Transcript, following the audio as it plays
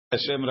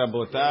Hashem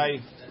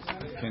Rabotai,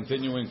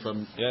 continuing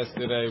from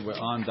yesterday, we're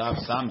on Daf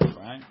Samech,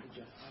 right?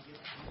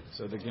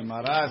 So the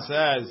Gemara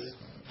says,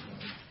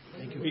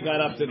 we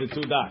got up to the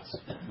two dots,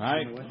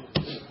 right?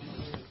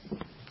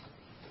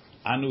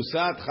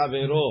 Anusat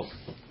Chavero,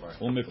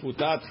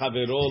 Umefutat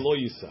Chavero Lo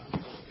Yisa.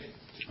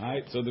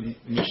 Right? So the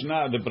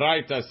Mishnah, the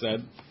Braita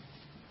said,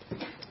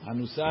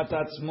 Anusat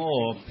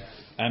Atzmo,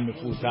 and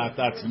Mefutat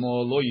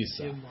Atzmo Lo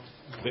Yisa.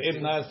 Ve'ib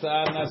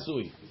Nasa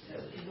Nasui.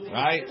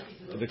 Right?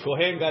 The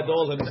Kohen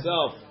Gadol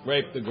himself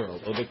raped the girl,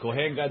 or the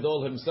Kohen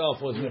Gadol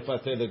himself was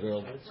mefateh the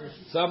girl.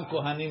 Some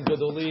Kohanim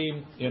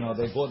Gadolim,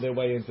 they bought their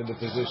way into the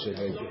position.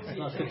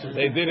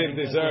 They didn't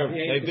deserve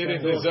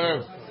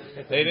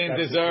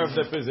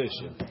the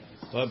position.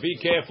 But be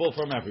careful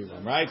from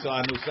everyone, right? So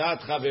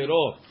Anusat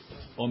Chavero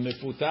or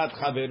Mefutat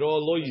Chavero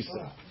Lo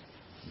Yisa.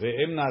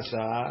 Ve'im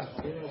Nasa,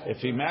 if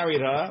he married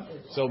her,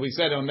 so we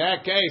said in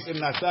that case, Im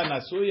Nasa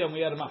Nasui, and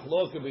we had a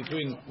machlok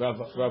between Rav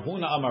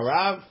Huna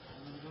Amarav.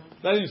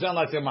 Doesn't sound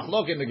like a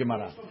machlok in the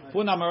Gemara.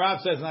 Huna Amarav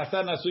says,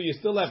 Nasa Nasu, you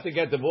still have to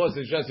get divorced,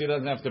 it's just he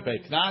doesn't have to pay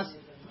knas.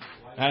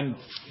 And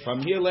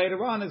from here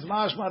later on, it's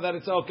mashma that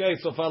it's okay,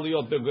 so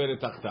faliyot begore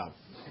tachtav.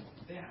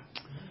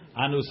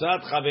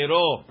 Anusat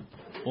Chavero,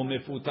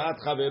 umefutat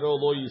Chavero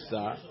lo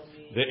yisa,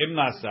 ve'im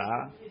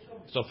Nasa,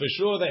 so for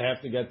sure they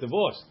have to get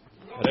divorced.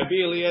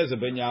 Rabbi Eliezer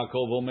ben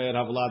Yaakov omer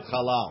havlad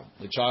halal.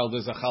 The child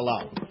is a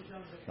halal.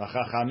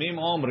 Chachamim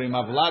omrim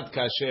havlad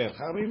kasher.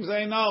 Chachamim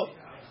say no.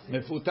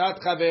 Mefutat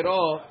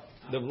Chavero,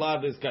 the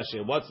vlad is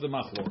kasher. What's the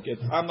machlok?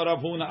 It's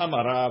Amarav Huna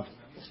Amarav.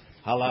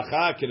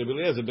 Halacha ki Rabbi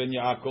Eliezer ben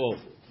Yaakov.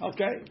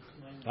 Okay.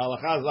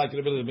 Halacha is like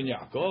Rabbi Eliezer ben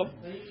Yaakov.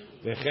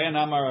 Vechen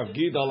Amarav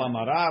Gidal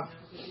Amarav.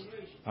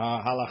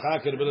 Halacha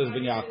ki Rabbi Eliezer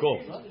ben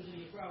Yaakov.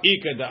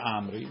 Ika da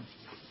Amri.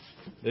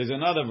 There's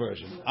another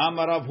version.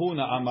 Amarav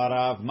Huna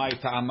Amarav. Mai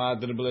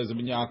ta'amad Rabbi Eliezer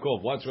ben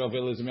Yaakov. What's Rabbi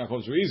Eliezer ben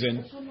Yaakov's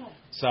reason?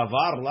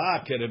 Savar la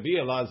ke Rabbi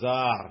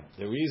Elazar.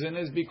 The reason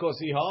is because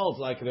he holds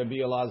like Rabbi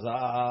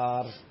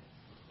Elazar.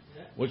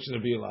 Which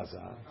Rabbi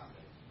Elazar?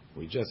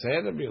 We just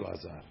had Rabbi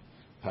Elazar.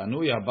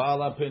 Panuya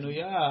bala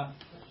penuya.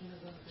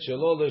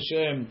 Shelo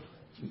l'shem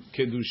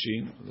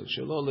kedushin.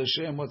 Shelo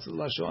l'shem, what's the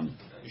lashon?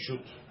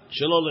 Ishut.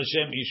 Shelo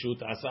l'shem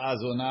ishut. Asa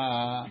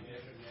azona.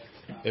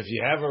 If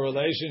you have a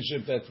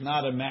relationship that's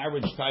not a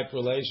marriage type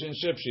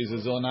relationship, she's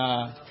a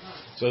zona.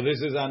 So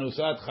this is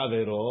Anusat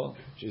Chavero.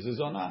 She's a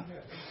zona.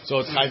 So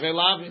it's Chayve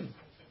Lavin.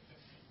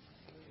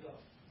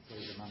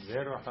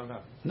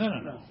 No.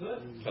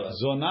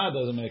 Zona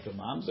doesn't make a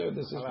mamzer.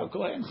 This is for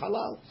Kohen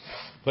halal.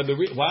 But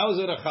why was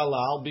it a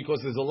halal?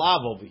 Because there's a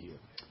lav over here.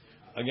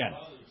 Again,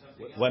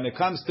 when it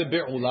comes to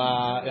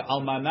bi'ula,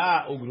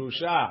 almana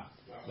ugrusha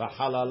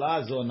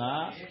v'halala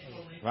zona,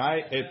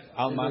 right? It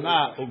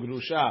almana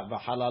ugrusha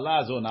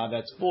v'halala zona.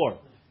 That's 4.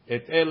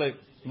 Et ele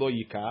lo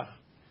yikach,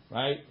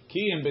 right?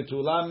 Ki im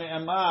betula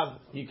me'emav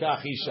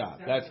yikach isha.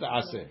 That's the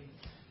aseh.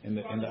 In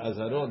the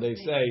Azarot they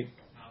say,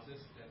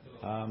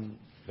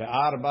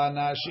 ve'arba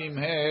nashim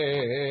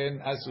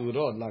hen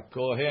asurot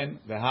lakohen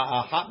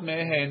ve'ha'achat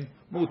mehen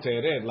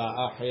muteret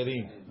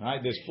la'acherim.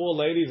 Right? There's 4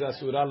 ladies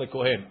asura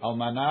lakohen.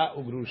 Almana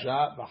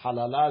ugrusha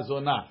v'halala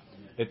zona.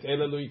 Et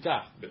ele lo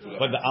yikach.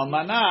 But the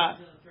almana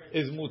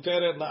is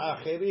muteret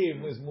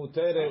la'acherim, is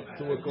muteret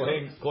to a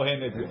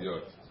kohen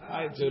ediyot.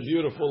 Right? It's a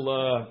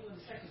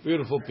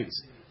beautiful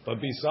piece. But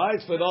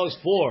besides for those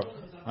 4,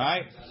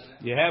 right?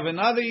 You have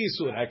another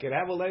isur. I could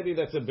have a lady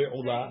that's a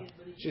be'ula.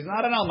 She's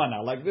not an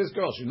almana, like this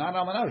girl. She's not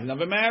an almana. She's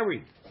never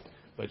married.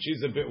 But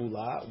she's a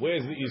be'ula.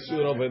 Where's the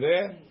isur over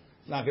there?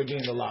 It's not going to be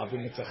in the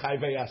lavim. It's a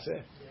chayve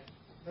yaseh.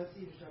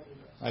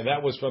 Right,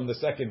 that was from the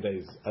second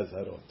day's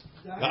azharot.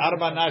 The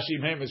arba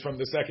nashim hem is from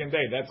the second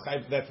day.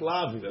 That's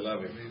lavim.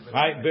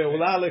 Right?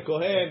 Be'ula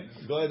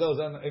lekohen. Go ahead those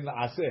in the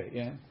aseh.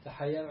 Yeah.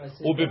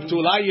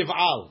 Ubibtula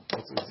yiv'al.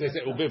 They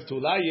say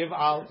ubibtula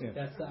yiv'al.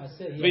 That's the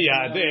aseh.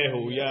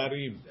 V'yadehu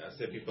yarim.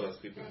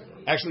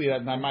 Actually,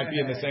 that might be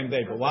in the same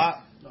day. But what?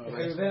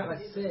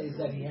 Aseh is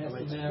that he has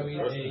to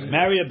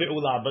marry a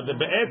be'ula, but the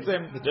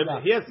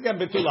be'etzem he has to get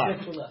betula.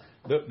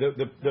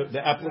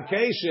 The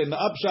application, the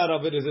upshot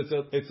of it is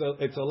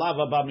it's a lav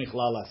abba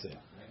michlal aseh.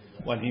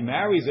 When he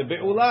marries a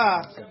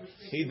be'ula,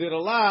 he did a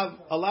lav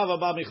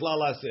abba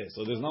michlal aseh.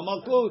 So there's no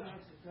malkut.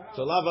 It's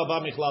a lav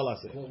abba michlal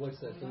aseh. What's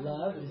that? The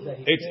lav is that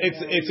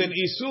it's an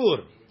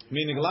isur.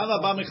 Meaning lav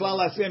abba michlal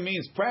aseh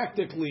means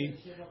practically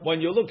when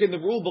you look in the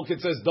rule book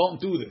it says don't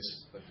do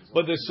this.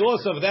 But the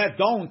source of that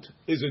don't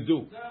is a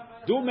do.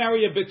 Do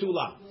marry a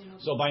betula.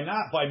 So by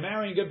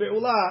marrying a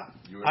be'ula,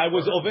 I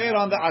was over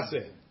on the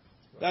aseh.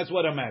 That's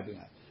what I'm adding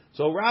at.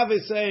 So Rav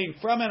is saying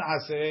from an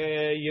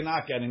aseh you're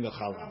not getting the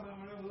halal.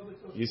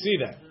 You see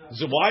that?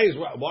 So why is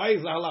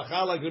the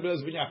halacha like Rabbi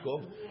Eliezer ben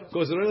Yaakov?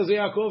 Because Rabbi Eliezer ben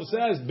Yaakov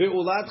says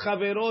beulat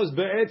chaveros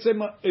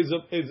be'etzem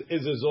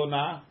is a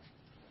zona,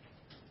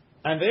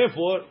 and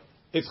therefore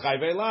it's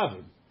chayvei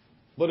lavim.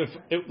 But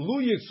if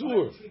lu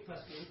yitzur,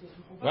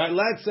 right?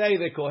 Let's say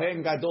the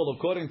Kohen Gadol,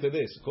 according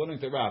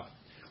to Rav,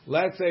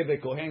 let's say the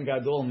Kohen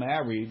Gadol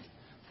married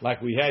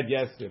like we had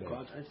yesterday.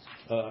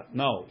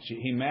 No,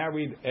 he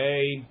married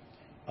a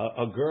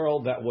a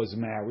girl that was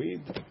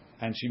married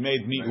and she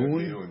made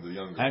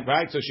mi'un, and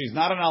right, so she's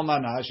not an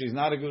almana, she's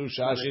not a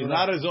grusha, she's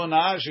not a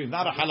zonah, she's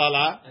not a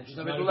halala, And she's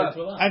not a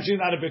betula. and she's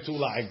not a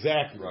betula.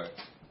 Exactly. Right.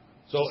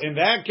 So in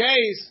that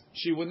case,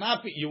 she would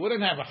not be. You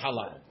wouldn't have a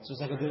halal. So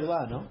it's like a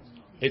betula, no?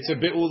 It's a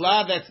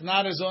be'ula that's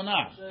not a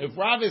zonah. If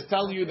Rav is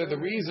telling you that the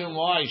reason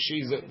why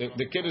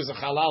the kid is a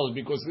halal is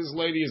because this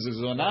lady is a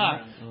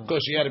zonah,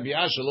 because she had a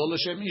bi'ah shelo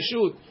l'shem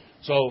yishut.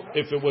 So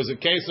if it was a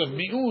case of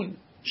mi'un,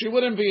 she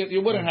wouldn't be.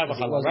 You wouldn't have a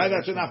halal, right?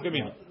 That's enough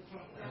kamina.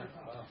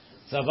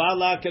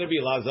 Savala Rabbi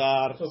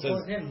Lazar So says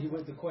for him, he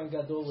went to Kohen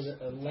Gadol was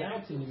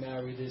allowed to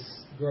marry this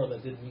girl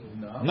that did me.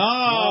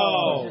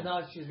 no.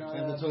 She's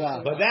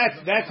not. But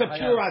that's a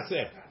pure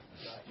aseh.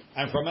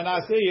 And from an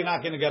aseh, you're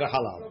not going to get a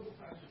halal.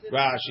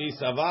 Rashi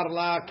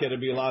Savarla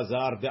Rabbi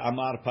Lazar de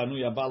Amar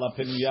Panuya Bala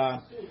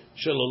Penuya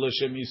Shelo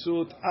L'Shem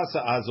Yisut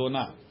Asa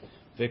Azona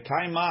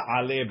V'Kaima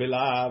Ale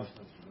Belav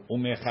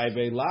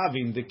Umechayve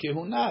Lavin de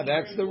Kehuna.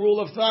 That's the rule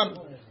of thumb.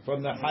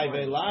 From the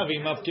Chayve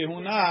Lavim of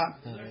Kehuna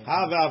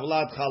Have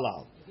Avlat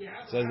Halal.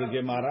 Says the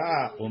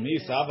Gemara Umi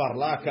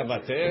Savarla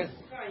Kavate.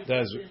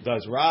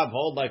 Does Rav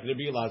hold like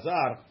Rabbi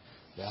Lazar?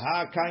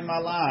 I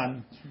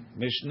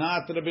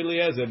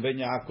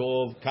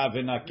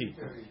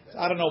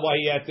don't know why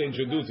he had to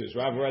introduce this.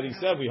 Rav already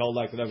said we hold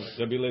like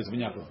Rabbi Eliezer ben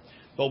Yaakov.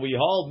 But we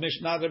hold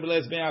Mishnah Rabbi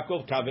Eliezer ben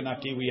Yaakov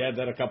Kavinaki. We had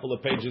that a couple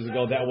of pages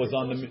ago. That was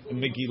on the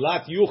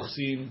Megillat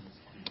Yuchsin.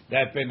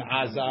 That Ben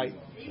Azai.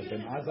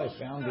 Ben Azai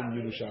found in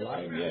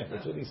Yerushalayim. Yeah,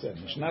 that's what he said.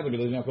 Mishnah Rabbi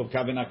Eliezer ben Yaakov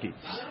Kavinaki.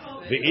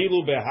 The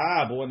Ilu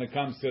Behab, when it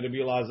comes to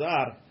Rabbi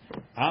Lazar,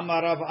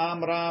 Amarav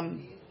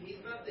Amram.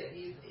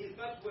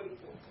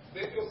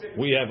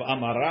 We have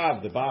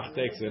Amarav, the Bach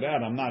takes it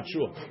out, I'm not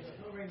sure.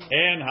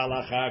 And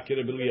halacha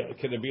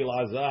Rabbi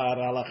Lazar,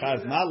 halacha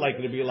is not like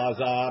Rabbi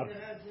Lazar,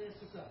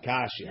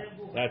 Kasha.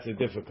 That's a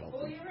difficult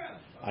one.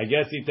 I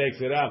guess he takes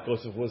it out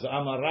because if it was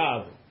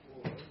Amarav,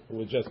 it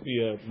would just be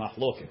a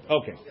machloket.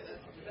 Okay.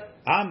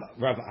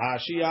 Rav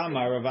Ashi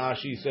Amar, Rav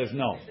Ashi says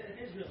no.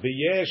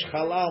 V'yesh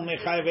halal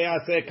mechai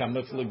ve'aseh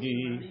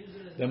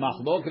kameflagi. The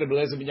machlok Rabbi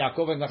Eliezer ben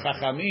Yaakov and the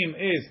Chachamim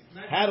is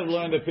how to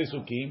learn the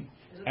Pisukim.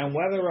 And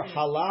whether a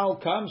halal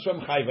comes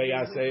from Chai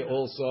Vayaseh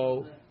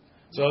also.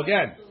 So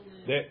again,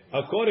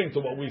 according to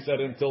what we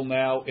said until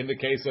now, in the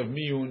case of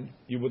Miyun,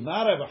 you would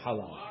not have a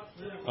halal.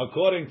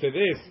 According to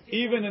this,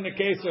 even in the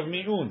case of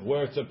Miyun,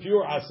 where it's a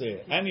pure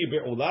Aseh, any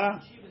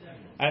Be'ulah,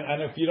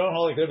 and if you don't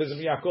hold like Rabbi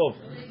Yaakov,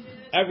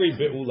 every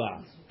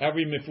Be'ulah,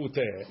 every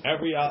Mifuteh,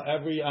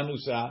 every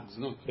Anusa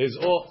is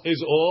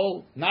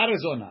all not a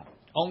Zonah.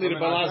 Only the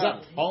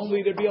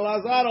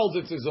Belazar holds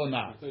it's a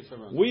zonah.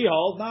 We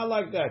hold not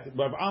like that.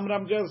 Rav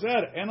Amram just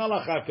said, "En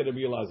halacha Rabbi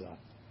Elazar."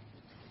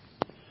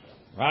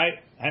 Right?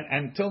 And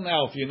until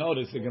now, if you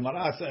notice, the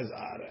Gemara says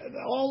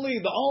the only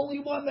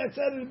one that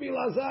said it Rabbi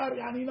Elazar.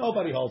 Yani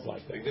nobody holds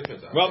like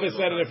that. Rav has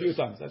said it a few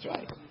times. That's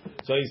right.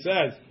 So he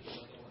says,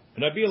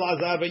 Rabbi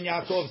Elazar ben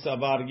Yaakov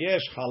savar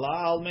yesh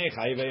halal me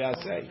chayvei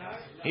aseh.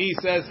 He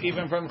says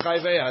even from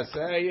chayvei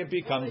aseh it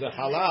becomes a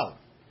halal.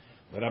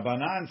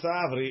 Rabbanan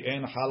Savri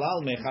in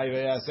halal mechai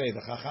ve'aseh.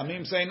 The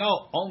Chachamim say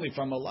no, only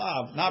from a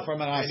lav, not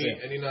from an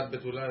aseh. Any not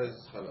betula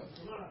is halal.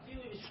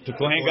 To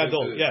Kohen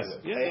Gadol, yes,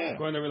 yeah.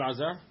 Going to Rabbi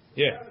Lazar?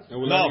 Yeah.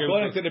 No,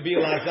 according to Rabbi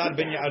Lazar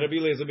ben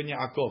Eliezer ben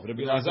Yaakov.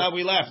 Rabbi Lazar,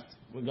 we left.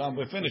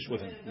 We're finished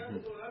with him. Is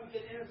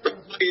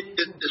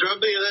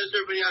Rabbi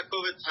Eliezer ben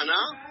Yaakov a Tana?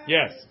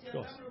 Yes, of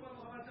course.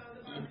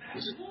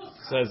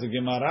 Says the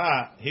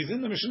Gemara, he's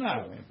in the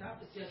Mishnah.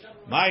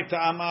 My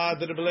ta'amad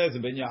Rabbi Eliezer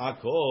ben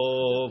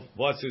Yaakov.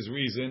 What's his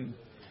reason?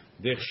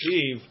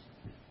 Dechshiv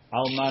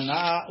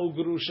almana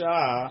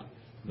ugrusha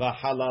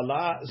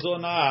v'halala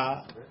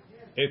zona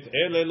et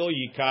ele lo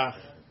yikach.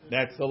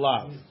 That's the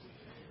lav.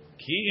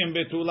 Ki im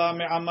betula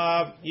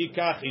me'amav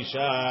yikach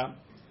isha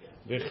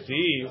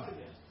v'chtiv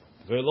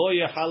v'lo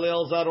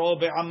yechalel zaro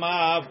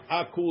be'amav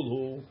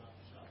akulhu.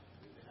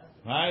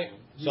 Right.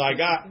 So I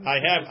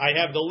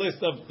have the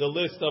list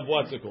of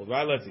what's it called,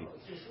 right? Let's see.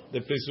 The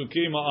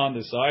Pesukim are on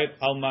the side.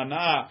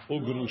 Almana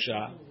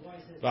ugrusha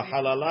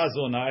v'halala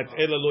zona et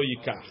ele lo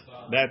yikach.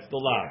 That's the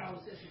lav.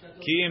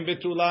 Ki im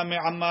betula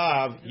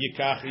me'amav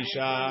yikach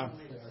isha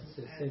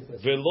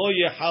v'lo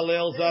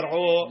yechalel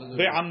zar'o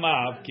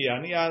be'amav ki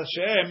ani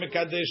Hashem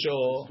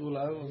mekadesho.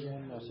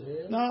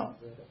 No.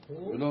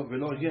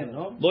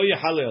 Lo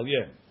yechalel,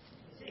 yeah.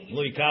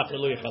 Lo yikach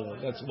v'lo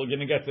yechalel. We're going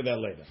to get to that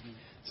later.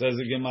 Says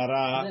the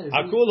Gemara,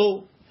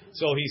 Akulhu.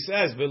 So he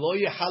says, V'lo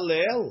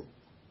yehalel.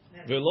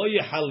 V'lo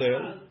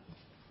yehalel.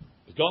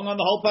 It's going on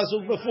the whole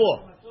pasuk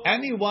before.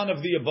 Any one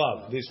of the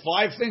above. There's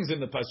 5 things in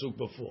the pasuk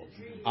before.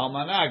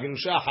 Almana,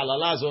 Gerusha,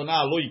 Halala,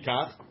 Zona, Lo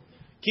yikach.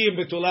 Ki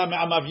betula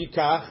me'amav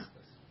yikach.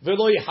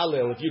 V'lo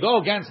yehalel. If you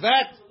go against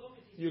that,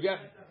 you get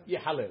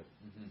yehalel.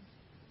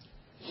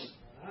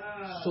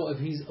 So if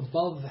he's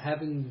above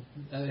having,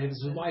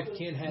 his wife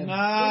can't have. No.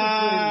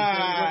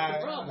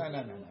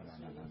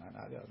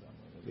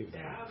 Leave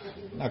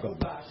it not going.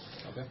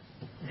 Okay.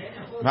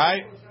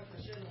 Right?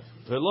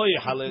 V'lo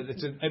yechalel.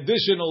 It's an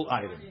additional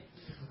item.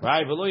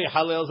 Right? V'lo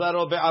yechalel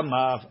zaro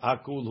be'amav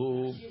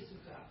akulhu.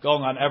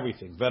 going on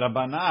everything.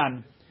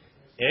 V'Rabbanan,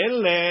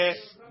 ele,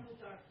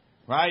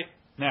 right?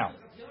 Now,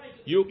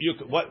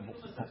 what?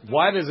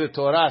 Why does the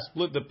Torah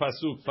split the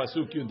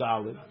pasuk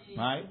Yudalid?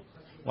 Right?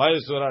 Why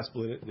does the Torah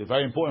split it? The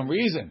very important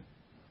reason.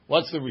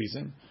 What's the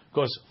reason?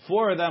 Because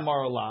 4 of them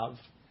are a lav,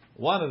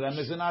 1 of them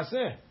is an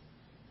aseh.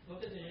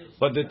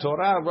 But the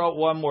Torah wrote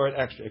one word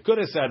extra. It could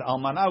have said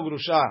almana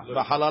grusha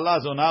v'halala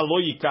zona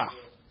lo yikach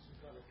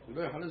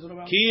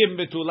ki im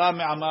betula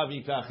me'ama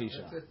v'yikach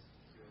isha.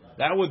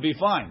 That would be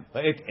fine.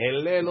 But it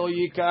ele lo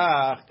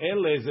yikach,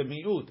 ele is a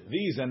miut.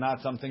 These are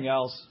not something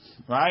else,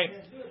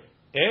 right?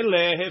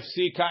 Ele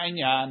hefsika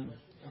inyan.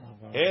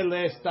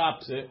 Ele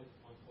stops it.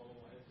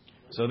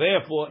 So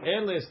therefore,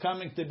 ele is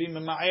coming to be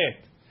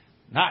mema'et.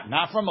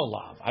 Not from a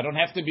lav. I don't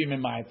have to be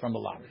mimayit from a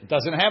lav. It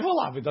doesn't have a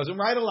lav. It doesn't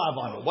write a lav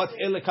on it. What's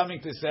ele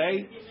coming to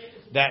say?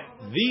 That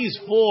these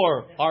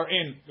 4 are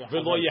in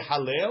v'lo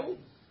yehalel,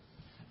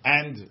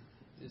 and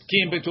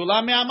ki im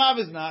betula me'amav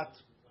is not.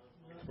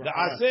 The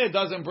aseh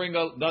doesn't bring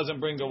a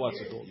what's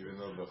it called?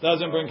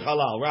 Doesn't bring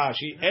halal.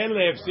 Rashi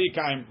ele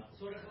fsika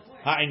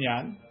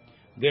ha'inyan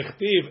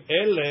dechtiv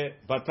ele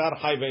batar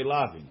chayvei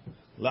lavin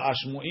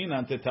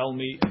la'ashmu'inan to tell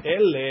me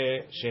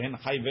ele shehen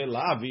chayvei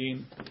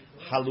lavin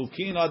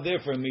halukin are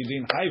different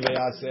midin chayvei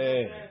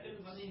aseh.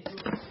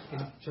 In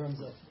terms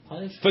of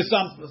punishment?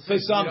 For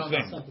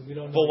something.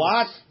 For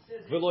what?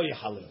 V'lo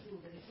yehalel.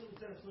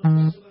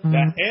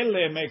 That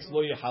ele makes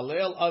lo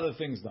yehalel, other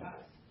things don't.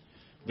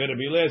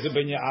 Rabbi Eliezer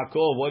ben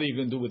Yaakov, what are you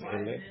going to do with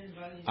ele?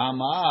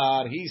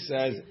 Amar, he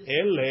says,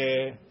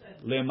 ele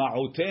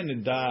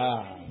lema'uten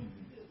da.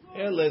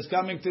 Ele is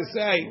coming to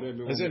say,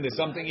 listen, there's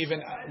something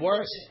even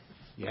worse.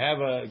 You have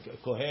a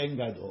Kohen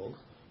Gadol,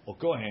 or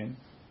Kohen,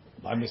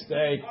 by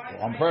mistake,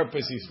 or on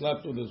purpose, he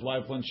slept with his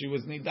wife when she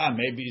was nidan.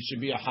 Maybe it should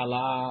be a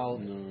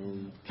halal.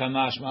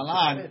 Kamash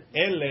malan.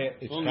 Ele,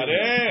 it's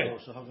karet.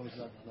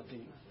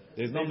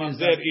 There's no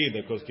mamzer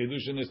either, because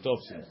kedushin is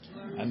tofsin.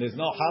 And there's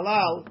no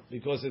halal,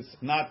 because it's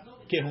not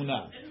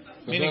kehuna.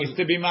 Meaning it's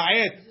to be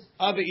ma'et,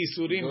 other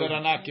isurim that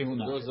are not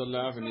kehuna. Those are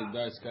lav and it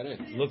dies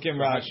karet. Look in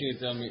Rashi. You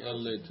tell me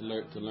ele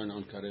to learn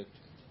on karet.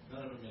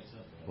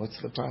 What's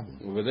the problem?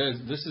 Over there,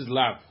 this is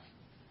lav.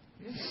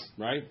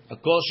 Right? A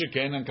kol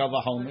sheken and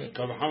kavahomer.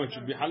 Kavahomer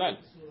should be halal.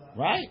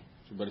 Right.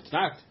 But it's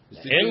not.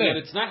 It's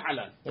it's not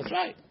halal. That's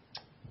right.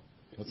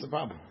 What's the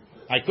problem?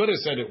 I could have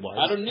said it was.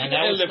 I don't need the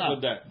ele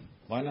for that.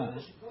 Why not?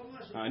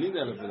 I need the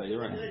ele for that.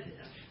 You're right.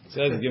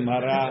 Says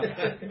Gemara.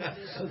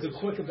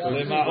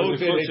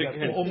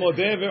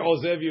 Umodeh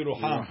ve'ozev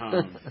Yerucham.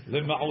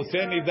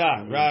 Lema'uteh nida.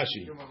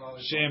 Rashi.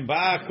 Shem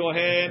ba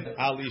kohen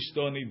al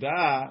ishto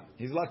nida.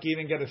 He's lucky he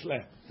didn't get a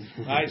slap.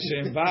 Right?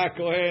 Shem ba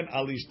kohen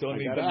al ishto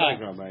nida.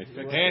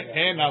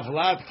 En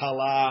avlat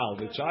halal.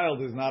 The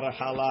child is not a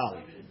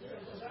halal.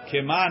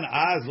 Keman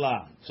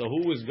azla. So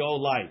who is go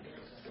like?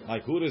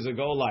 Like who does it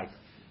go like?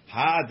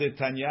 Ha de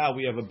Tanya.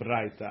 We have a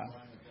braita.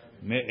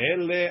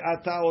 Me'ele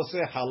ata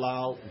ose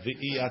halal,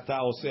 v'i ata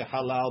ose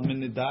halal min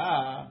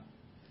nida.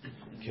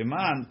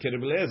 Keman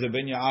Rabbi Eliezer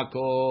ben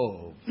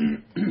Yaakov.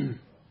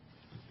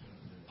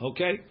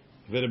 Okay,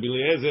 Rabbi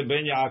Eliezer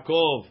ben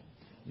Yaakov.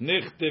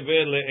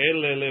 Nichteve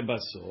le'ele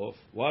lebasof.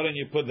 Why don't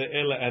you put the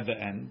ele at the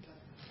end?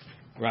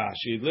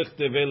 Rashi.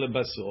 Nichteve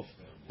lebasof.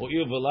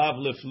 Ho'il v'lav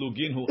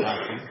leflugin hu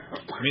ati.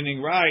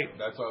 Meaning, right?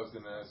 That's what I was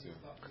going to ask you.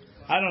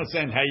 I don't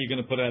understand how you're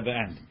going to put it at the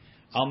end.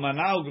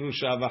 Almanau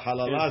grusha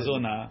v'halala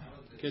zona.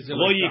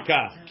 Lo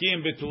yikach. Ki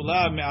im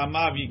betula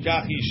me'amav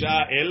yikach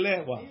isha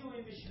ele. What?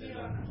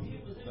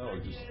 No,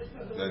 just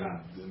then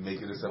make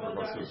it a separate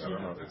pasuk. I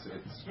don't know. It's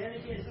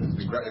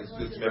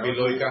maybe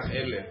lo yikach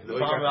ele. The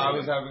problem I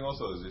was having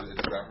also is it's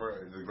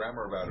grammar. The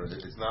grammar about it.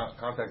 It's not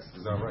context.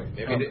 Is not right.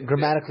 Maybe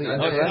grammatically,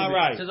 no, it's not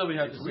right.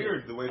 It's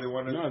weird the way they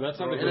want to. No, that's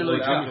not the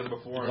happened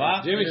before.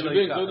 What? Jimmy should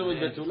be included with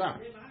betula.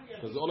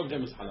 Because all of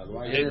them is halal.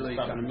 Why is it in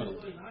the middle?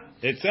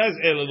 It says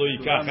ele lo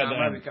yikach at the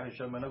end.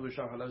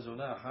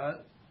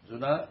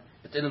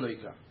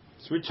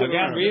 Switch it Again,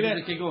 around. read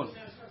it.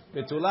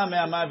 Betula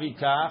me'amav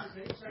yikach.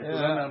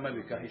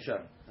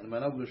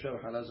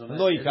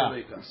 Lo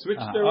yikach. Switch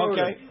the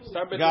order. Okay,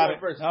 Start got betula it.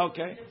 first.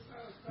 Okay.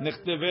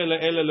 Nichteve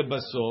le'ele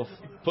lebasof.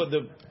 Put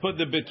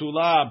the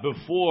betula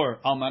before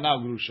almana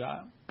grusha.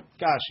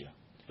 Kasha.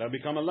 That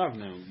become a love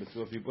now. But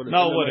if you put it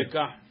No, ele what? lo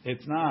yikach.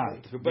 It's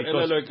not. If you put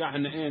ele lo yikach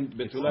in the end,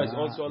 betula is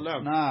also a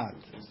love. Not.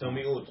 it's no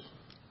miut.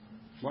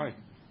 Why?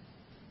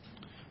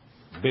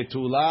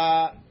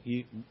 Betula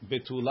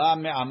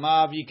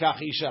me'amav yikach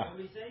isha.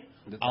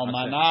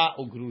 Almana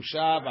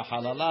ugrusha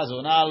v'halala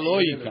zona lo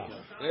yikach.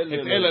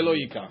 It's ele lo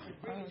yikach.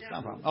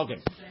 Okay.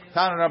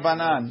 Tan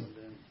Rabbanan.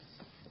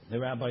 The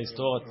rabbis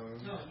taught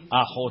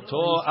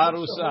achoto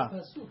arusa.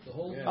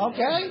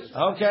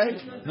 Okay.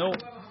 No.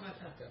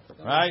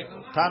 Right?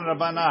 Tan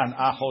Rabbanan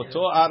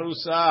achoto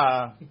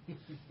arusa.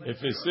 If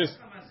it's just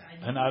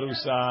an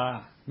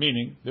arusa,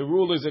 meaning the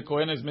rule is a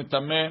kohen is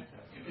mitameh.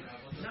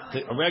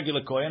 A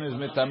regular kohen is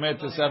mitameh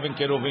to 7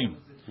 keruvim,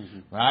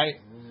 right?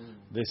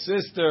 The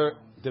sister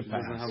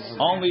depends.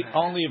 Only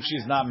if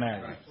she's not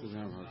married.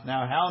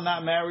 Now, how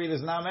not married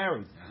is not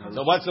married.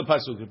 So what's the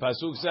pasuk? The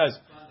pasuk says,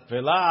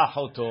 Vela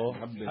achoto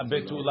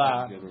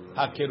habetula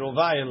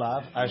hakirova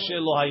elav asher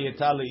lo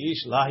hayeta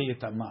leish la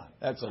hayetama.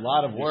 That's a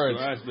lot of words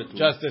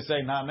just to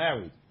say not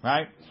married,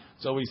 right?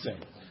 So we say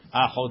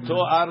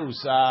achoto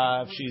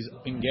arusa, if she's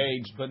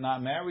engaged but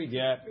not married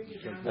yet.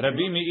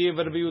 Rabbi Meir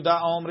Rabbi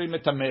Yehuda omri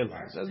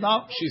metamela. Says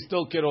no, she's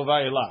still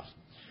kirova elav.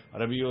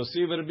 Rabbi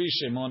Yossi Rabbi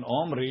Shimon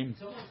omri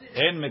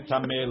en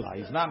metamela.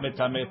 He's not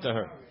metameh to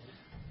her.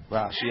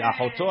 Rashi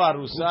achoto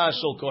arusa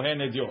shel kohen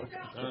ediot.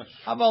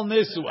 Aval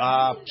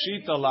nesua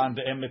pshita lan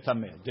de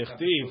emetamel.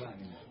 Dichtiv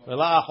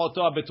vela achoto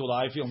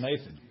abetula. I feel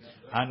Nathan.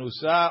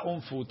 Anusa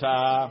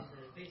umfuta.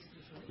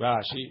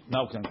 Rashi.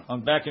 No,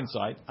 on back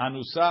inside.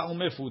 Anusa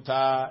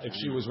umefuta. If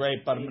she was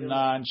raped by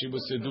Manan, she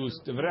was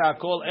seduced. Divrei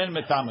hakol en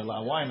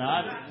metamela. Why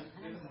not?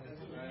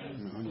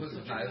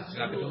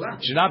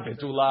 She's not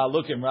betula.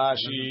 Look in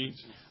Rashi.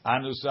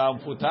 Anusa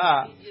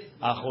umfuta.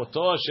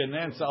 Achoto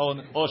shenensa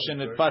o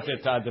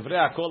shenetpateta.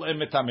 Divrei hakol en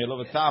metamela.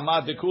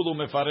 V'ta'amad dekulu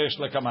mefaresh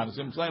lekaman. It's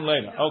explain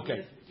later.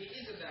 Okay.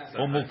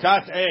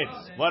 Umukat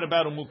etz. What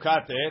about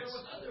umukat etz?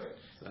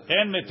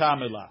 En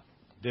metamela.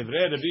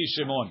 Divrei Rabbi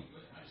Shimon.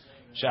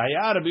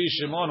 Shaya Rabbi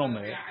Shimon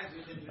omer.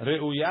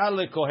 Reuya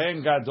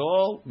lekohen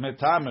gadol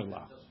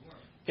metamela.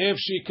 If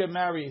she can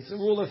marry, it's a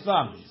rule of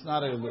thumb. It's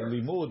not a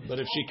limud, but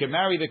if she can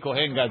marry the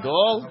kohen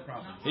gadol,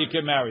 he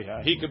can marry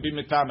her. He could be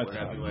metamela.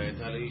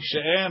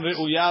 She'en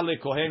reuya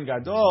lekohen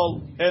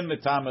gadol en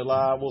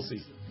metamela. We'll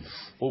see.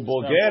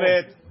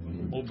 Ubogeret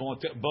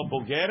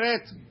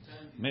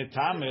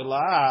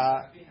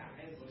metamela.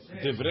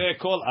 Divrei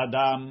kol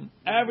adam.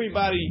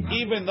 Everybody,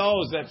 even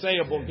those that say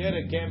a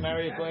bogeret can't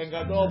marry a kohen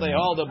gadol, they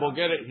hold a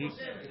bogeret.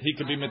 He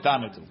could be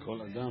metamel.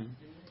 Kol adam.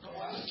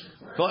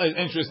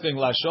 Interesting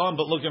lashon,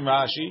 but look in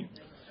Rashi.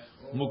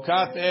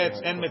 Mukat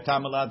etz en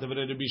metamela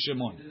divrei Rabbi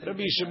Shimon.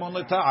 Rabbi Shimon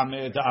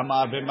leta'ameh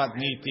da'amar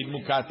b'matnitin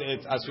mukat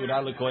etz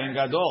asura lekohen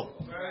gadol.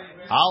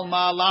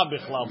 Alma la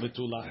bichlal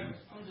betula.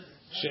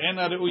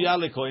 She'ena reuya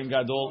lekohen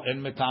gadol en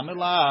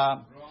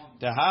metamela.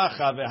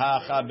 Tehacha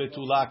vehacha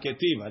betula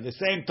ketiva. The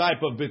same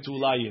type of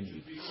betula you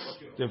need.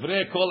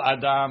 Divrei kol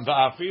adam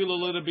va'afilu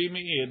l'Rabbi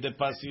Meir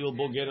depasil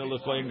bogeret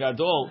lekohen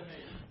gadol.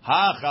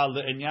 Hacha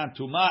le'enyan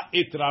tuma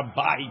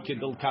itrabai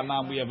kedel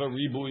kanam. We have a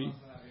ribui.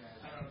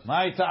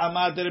 My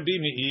ta'amad Rabbi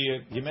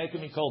Meir. You're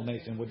making me cold,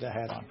 Nathan, with the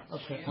hat on.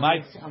 Okay,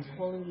 I'm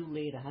calling you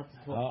later. I have to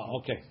talk. Oh,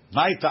 okay.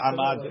 My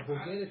ta'amad.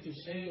 Bogeret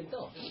is any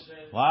adult.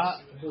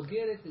 What?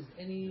 Bogeret is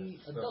any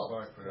adult,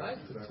 right?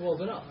 12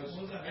 and up.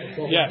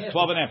 Yeah,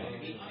 12 and up.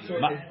 So the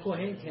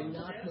kohen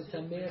cannot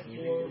metameh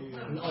for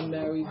an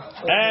unmarried.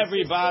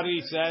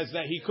 Everybody says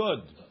that he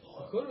could.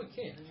 Could or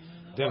can't?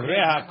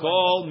 Divrei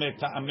hakol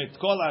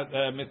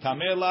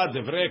metamela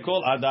divrei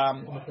kol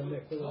adam.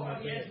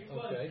 Okay.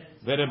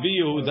 Rabbi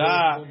Yehuda,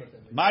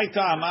 my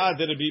ta'amad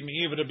Rabbi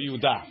Meir Rabbi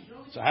Yehuda.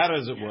 So how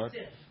does it work?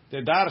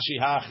 Tedar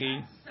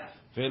shihachi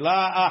vela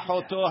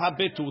achoto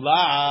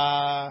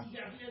habetula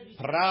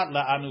prat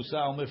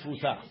la'anusa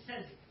umefuta.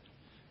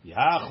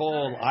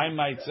 Yachol, I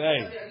might say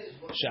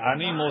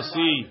she'ani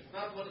mosi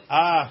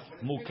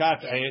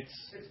mukat etz.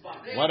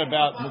 What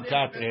about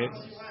mukat etz?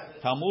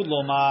 Talmud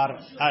lomar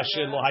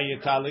asher lo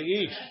hayeta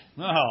leish.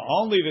 No,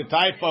 only the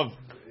type of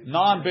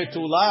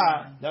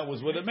non-betula that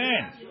was with a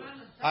man.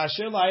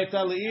 Asher lo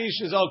hayeta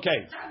leish is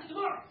okay,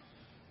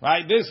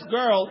 right? This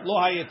girl lo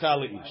hayeta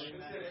leish.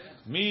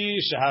 Mi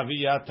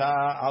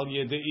shehaviyata al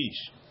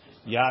yedeish.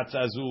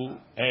 Yatzazu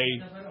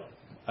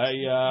a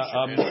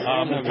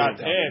mukat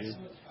etz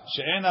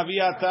she'en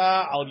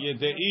haviyata al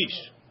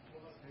yedeish.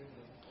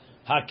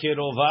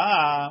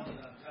 Hakirova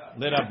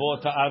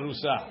lerabot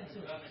arusa.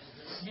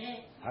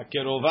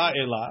 Hakirova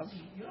elav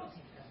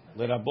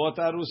lerabot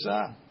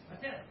arusa.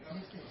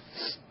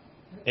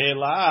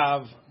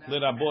 Elav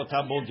lerabot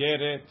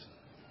habogeret.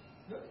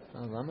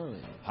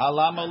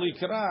 Halama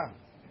likra.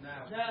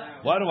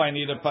 Why do I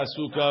need a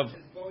pasuk of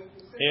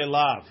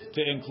elav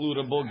to include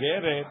a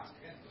bogeret?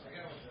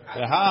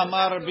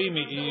 Ha'amar Rabbi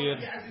Meir.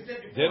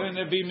 Didn't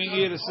Rabbi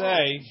Meir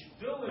say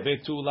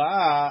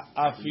betula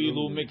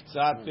afilu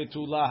miktzat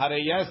betula? Hare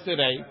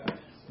yesterday,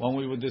 when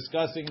we were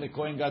discussing the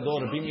Kohen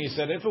Gadol, Rabbi Meir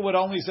said, if it would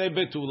only say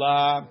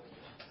betula,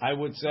 I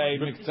would say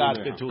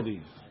miktzat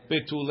betulim.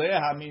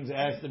 Betuleha means it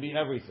has to be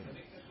everything.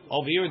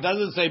 Over here it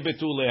doesn't say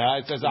betuleha,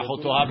 it says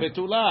achotoha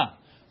betula.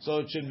 So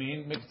it should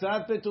mean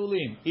miktzat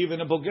betulim,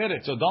 even a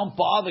bogeret. So don't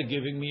bother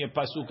giving me a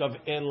pasuk of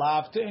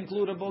elav to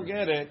include a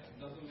bogeret.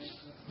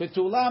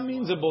 Betula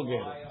means a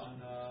bogeret.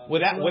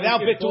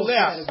 Without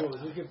betula,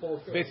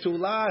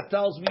 betula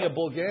tells me a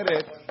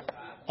bogeret.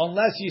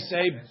 Unless you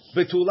say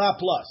betula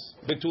plus.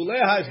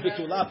 Betuleha is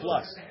betula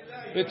plus.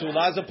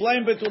 Betula is a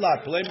plain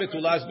betula. Plain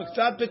betula is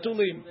miktzat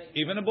betulim.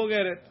 Even a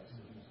bogeret.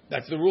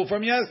 That's the rule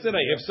from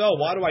yesterday. If so,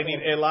 why do I need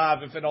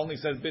elav if it only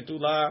says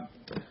betula?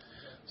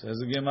 Says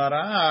the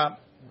Gemara.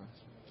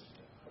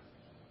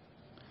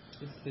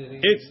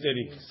 It's the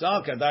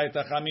Sal kadai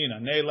tachamina.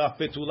 Neilaf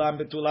betula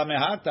betula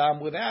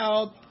mehatam.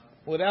 Without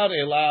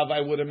elav,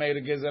 I would have made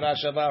a gezerah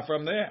shava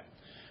from there.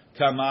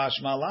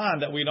 Kamash malan,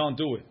 that we don't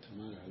do it.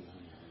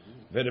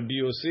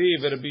 V'Rabbi Yossi,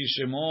 V'Rabbi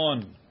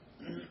Shimon.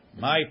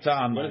 My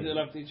ta'am. What does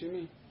elav teaching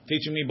me?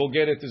 teaching me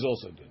Bogeret is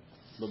also din.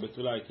 But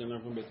Betula, I can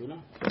learn from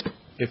Betula?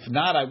 If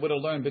not, I would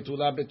have learned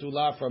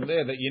Betula from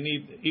there that you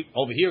need.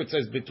 Over here it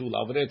says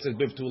Betula. Over there it says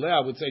Bivtuleh. I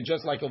would say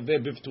just like over there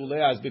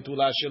Bivtuleh is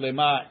Betula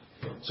Shelema.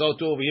 So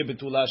too over here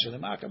Betula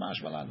Shelema.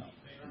 Kamash Malano.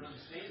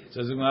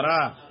 Says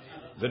Gemara,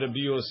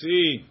 V'Rabbi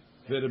Yossi,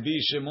 V'Rabbi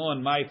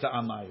Shimon, Ma'ita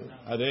Amayu.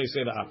 They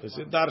say the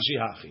opposite. Darshi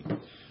Hachi.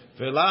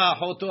 V'la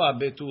Hoto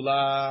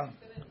Betula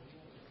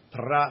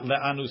Pra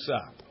Le'anusa.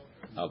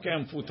 Okay,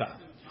 Mfuta.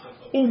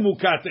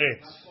 Umukat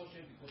Etz.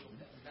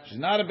 She's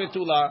not a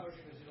Betula.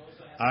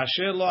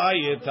 Asher lo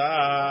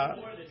hayeta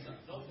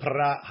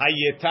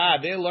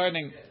hayeta. They're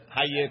learning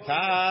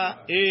hayeta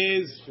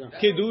is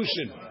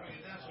kiddushin.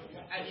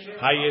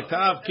 Hayeta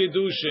of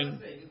kiddushin,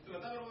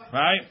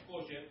 right?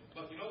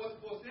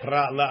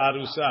 Pra la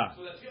arusa.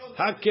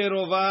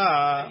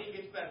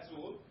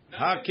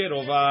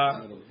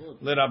 Hakerova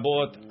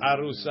lerabot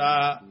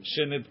arusa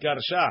shenit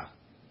garsha.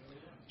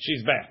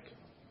 She's back.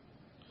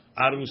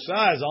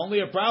 Arusa is only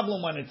a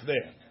problem when it's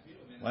there.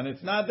 When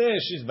it's not there,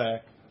 she's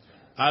back.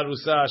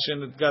 Arusa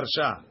shenit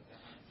garsha.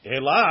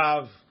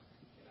 Elav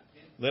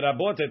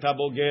lerabot et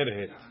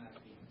habogeret.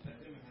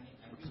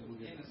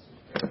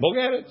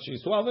 Bogeret.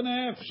 She's 12 and a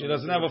half. She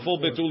doesn't have a full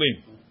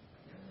betulim.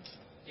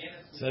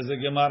 Says the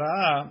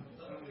Gemara,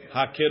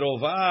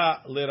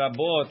 Hakerova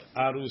lerabot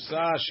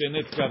arusa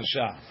shenit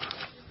garsha.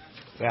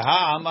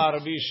 Veha amar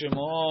Rabbi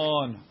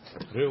Shimon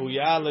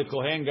reuya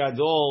lekohen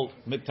gadol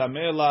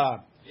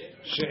mitamela.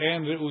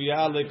 She'en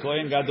re'uya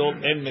lekohen gadol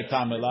en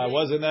metamela.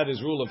 Wasn't that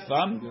his rule of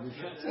thumb?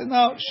 Says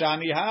no.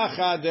 Shani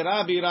hacha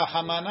derabi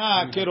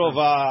rahamana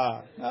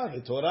kirova. No,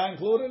 the Torah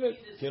included it.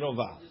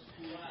 Kirova.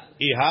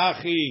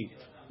 Ihachi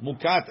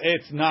mukat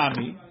etz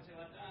nami.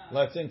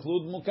 Let's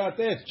include mukat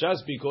etz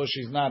just because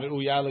she's not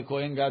re'uya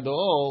lekohen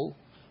gadol,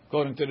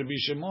 according to Rabbi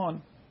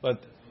Shimon.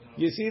 But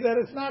you see that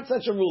it's not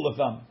such a rule of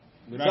thumb.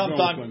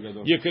 Sometimes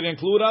you could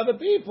include other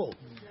people.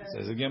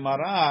 Says the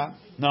Gemara,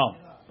 no.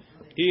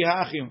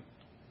 Ihachi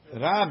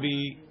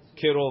Rabbi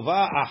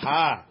Kerova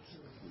Ahat.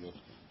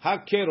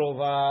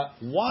 Ha-Kerova,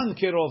 one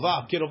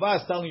Kerova. Kerova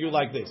is telling you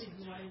like this.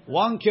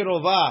 One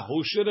Kerova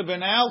who should have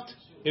been out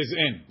is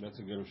in. That's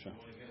a Gerusha.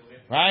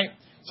 Right?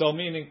 So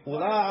meaning,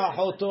 Ula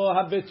Achoto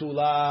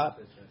Ha-Betula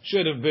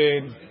should have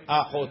been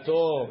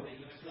Achoto.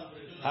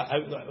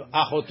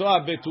 Achoto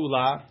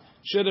Ha-Betula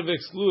should have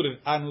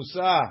excluded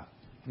Anusa,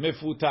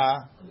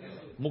 Mefuta,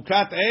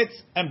 Mukat Etz,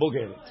 and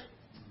Bogeret.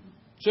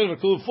 Should have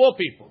included 4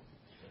 people.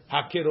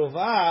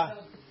 Ha-Kerova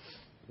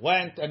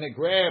went and it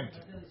grabbed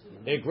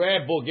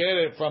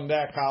Bogeret from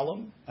that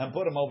column and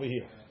put him over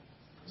here.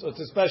 So it's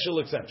a special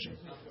exception.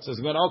 So it's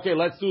going, okay,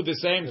 let's do the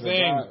same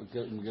thing.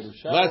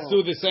 Let's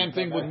do the same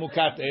thing with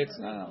Mukat Etz.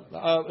 No.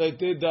 It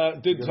did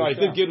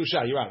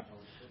Gerusha, you're right.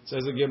 It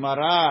says the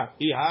Gemara,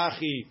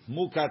 Ihachi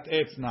Mukat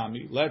Etz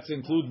Nami. Let's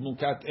include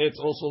Mukat Etz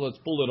also, let's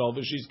pull it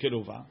over. She's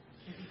Kerova.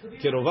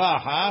 Kerova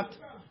Ahat,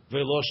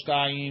 Velo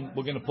Shtayim.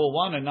 We're going to pull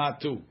 1 and not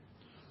 2.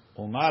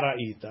 Omara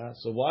Ita.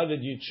 So why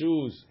did you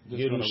choose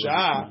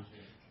Gerusha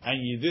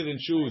and you didn't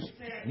choose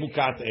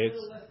Mukat Etz?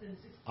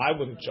 I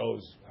would have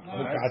chose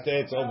Mukat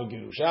Etz over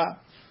Gerusha.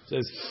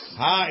 Says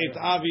Ha it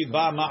avid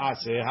ba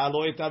maaseh, ha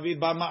lo it avid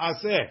ba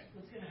maaseh.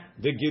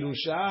 The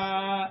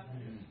Gerusha,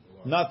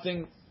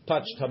 nothing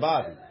touched her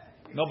body.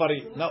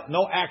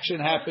 No action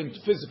happened,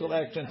 physical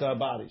action to her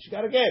body. She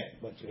got a get,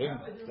 but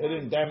they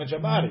didn't damage her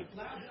body.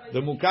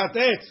 The Mukat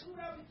Etz,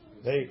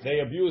 they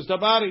abused her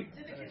body.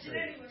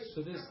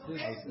 So this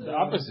the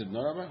opposite,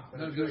 no, Rabbi?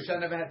 No, Gerusha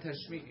never had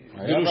tashmik.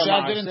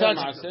 Gerusha didn't touch.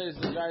 Maaseh is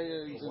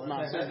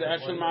the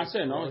actual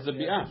Maaseh, no? It's the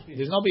Bi'ah.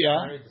 There's no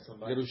Bi'ah.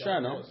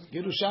 Gerusha, no?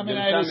 Gerusha min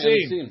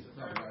ha'erusin.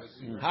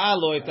 Ha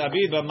lo et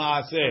aviv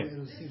ha'maaseh.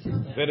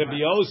 V'Rabbi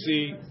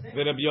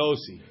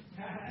Yossi.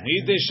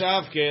 Nide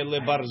shavke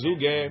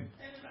lebarzuge.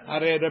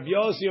 Rabbi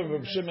Yossi and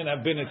Rabbi Shimon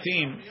have been a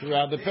team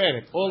throughout the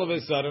Perek. All of a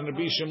sudden,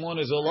 Rabbi Shimon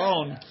is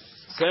alone,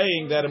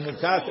 saying that a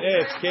mukat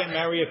etz can't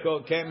marry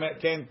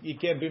he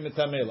can't be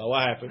metamela.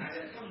 What happened?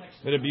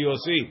 Rabbi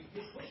Yossi.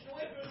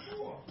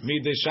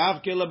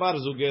 Mideshavke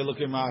lebarzuge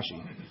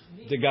lokemashi.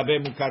 Degabe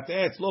mukat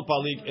etz lo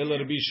palik el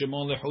Rabbi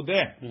Shimon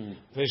lehudeh.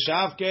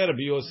 Veshavke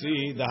Rabbi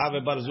Yossi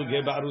dehave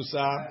barzuge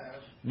ba'arusa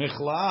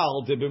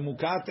mechlal de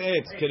bemukat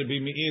etz kerbi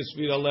mi'is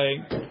viralei.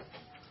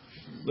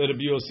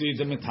 Rabbi Yossi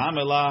de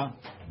metamela.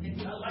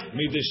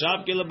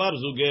 Mideshavke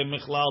lebarzuge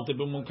mechlal de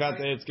bemukat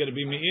etz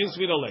kerbi mi'is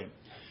viralei.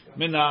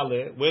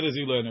 Minale, where does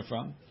he learn it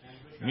from?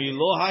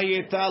 Milo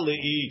hayeta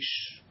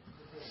leish.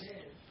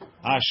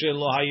 Asher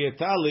lo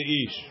hayeta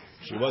leish.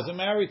 She wasn't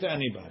married to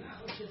anybody.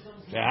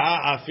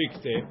 Teha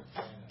afikte.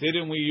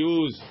 Didn't we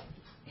use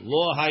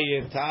lo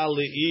hayeta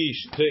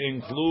leish to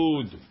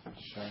include?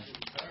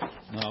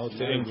 No,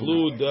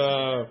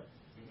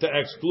 to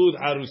exclude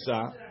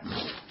arusa.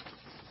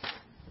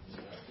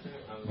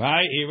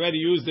 Right? He already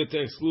used it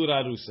to exclude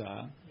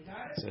arusa.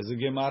 Says the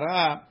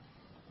Gemara.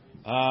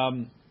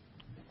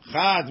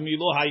 Chad mi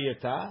lo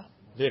hayeta,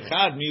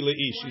 vechad mi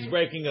leish. He's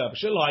breaking up.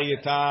 Shelo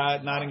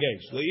hayeta, not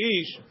engaged.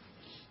 Leish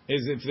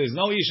is if there's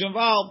no ish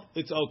involved,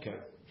 it's okay.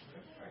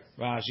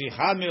 Rashi,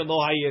 אחד לא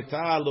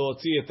הייתה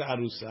להוציא את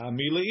הארוסה,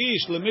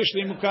 מלאיש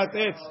למשלי מוכת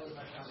עץ,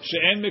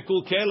 שאין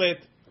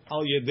מקולקלת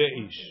על ידי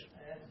איש.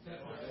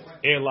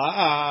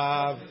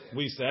 אליו,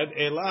 we said,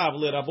 אליו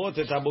לרבות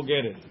את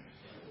הבוגרת.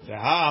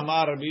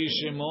 והאמר רבי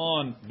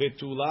שמעון,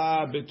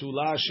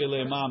 בתולה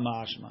שלמה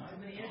משמע.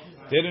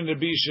 Didn't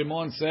Rabbi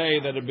Shimon say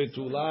that a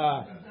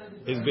betula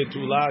is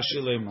betula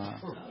shelema?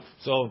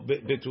 So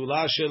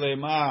betula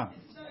shelema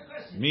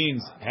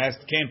means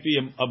can't be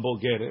a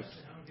bogeret.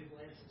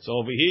 So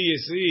over here you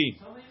see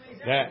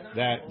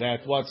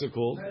that what's it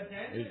called?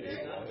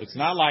 It's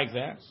not like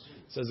that.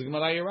 Says the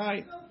Gemara, you're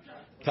right.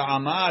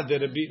 Ta'amad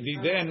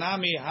v'ideh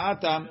nami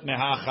hatam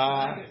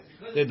mehacha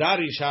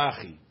dedarish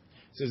hachi.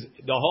 Says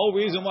the whole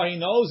reason why he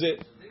knows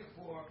it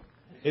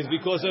is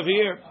because of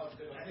here.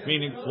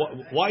 Meaning,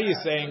 why are you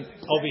saying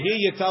over here?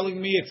 You're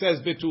telling me it says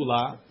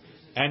betula,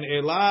 and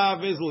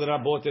elav is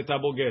l'rabot et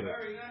abogeret.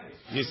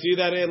 You see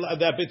that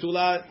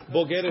betula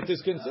bogeret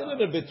is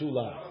considered a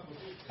betula,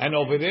 and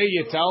over there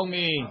you tell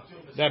me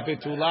that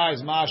betula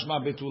is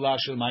mashma betula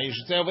shelma. You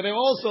should say over there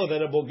also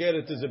that a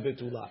bogeret is a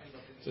betula.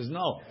 He says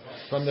no.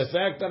 From the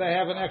fact that I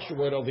have an extra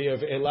word over here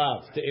of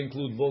elav to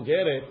include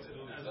bogeret,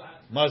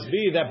 must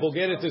be that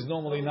bogeret is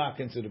normally not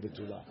considered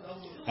betula,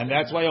 and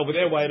that's why over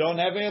there why I don't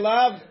have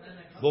elav.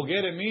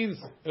 Bogeret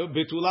means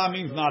betula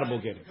means not a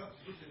bogeret.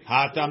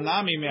 Hatam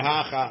nami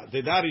mehacha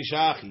dedari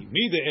shachi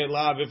mi de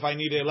elav if I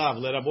need elav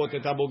lerabot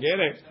et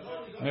abogeret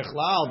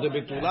mechlal de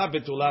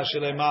betula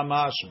shelema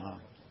mashma.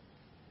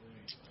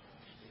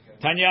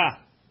 Tanya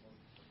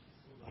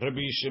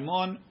Rabbi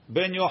Shimon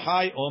ben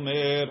Yochai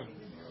Omer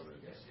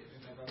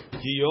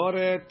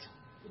Gioret.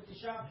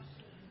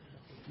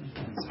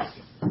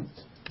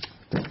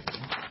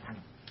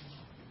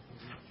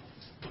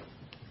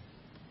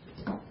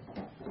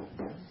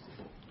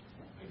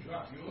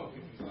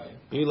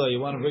 Ela, you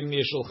want to bring me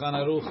a Shulchan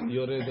Aruch?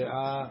 Yoreh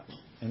De'ah.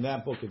 In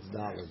that book, it's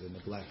Daled in the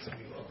black side.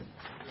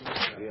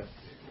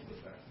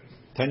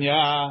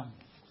 Tanya,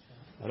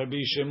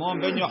 Rabbi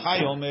Shimon ben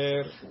Yochai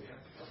Omer,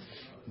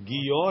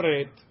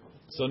 Gioret.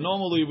 So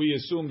normally we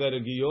assume that a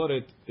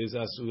Gioret is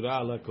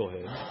Asura la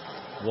Kohen.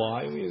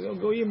 Why? We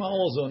goyim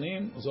all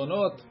zonim,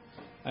 zonot,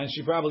 and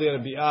she probably had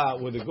a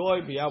bi'ah with a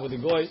goy. Bi'ah with a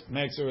goy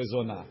makes her a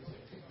zonah.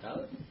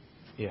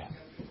 Yeah.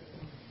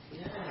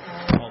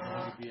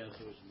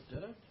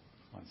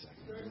 One second.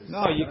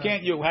 No, you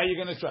can't. How are you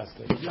going to trust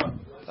her? She's young.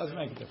 Doesn't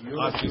make a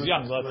difference. She's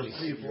young. Let's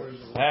see.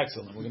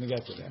 Excellent. We're going to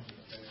get to that.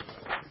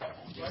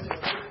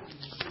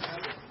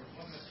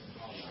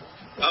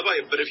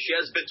 But if she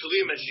has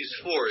betulim and she's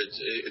 4,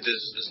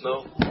 there's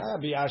no.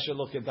 Bi'asha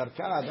look at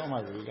darka. Don't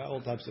worry. We got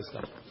all types of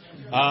stuff.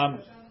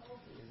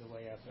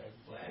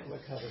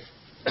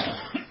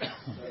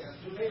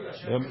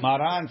 The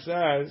Maran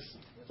says.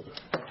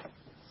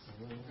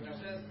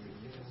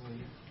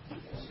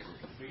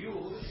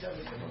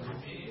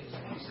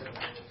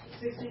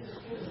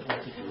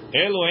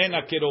 אלו הן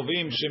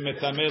הקרובים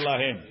שמטמא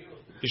להם.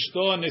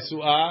 אשתו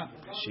נשואה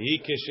שהיא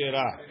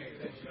כשרה,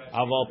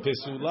 אבל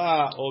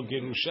פסולה או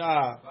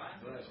גירושה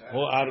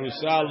או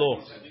ארוסה לא.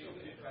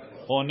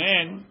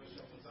 אונן,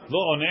 לא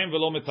אונן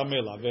ולא מטמא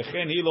לה,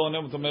 וכן היא לא אונן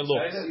ומטמא לו.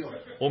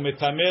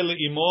 ומטמא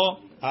לאמו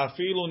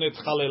אפילו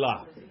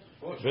נתחללה.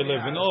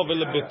 ולבנו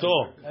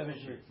ולביתו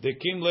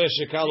דקים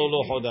לשקל או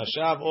לא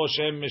חודשיו או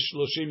שהם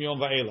 30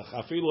 יום ואילך.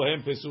 אפילו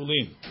הם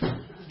פסולים.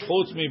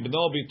 חוץ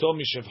מבנו ביתו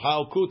משפחה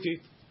או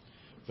כותית,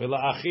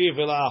 ולאחיו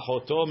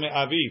ולאחותו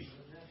מאביו,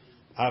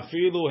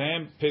 אפילו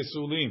הם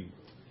פסולים,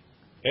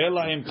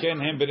 אלא אם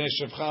כן הם בני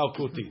שפחה או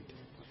כותית.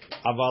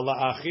 אבל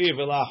לאחיו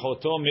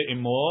ולאחותו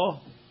מאמו,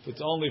 if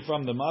it's only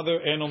from the mother,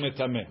 אינו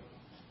מטמא.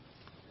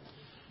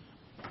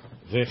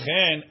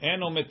 וכן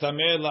אינו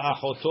מטמא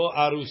לאחותו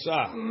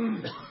ארוסה,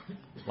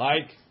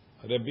 like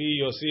רבי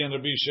יוסי and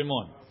רבי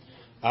שמעון,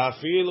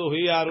 אפילו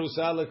היא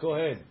ארוסה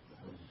לכהן.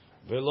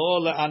 ולא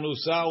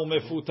לאנוסה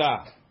ומפותה,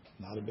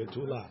 not a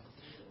betula.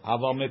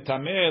 אבל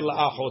מטמא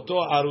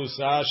לאחותו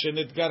ארוסה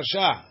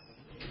שנתגרשה,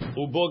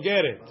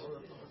 ובוגרת,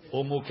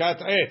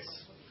 ומוכת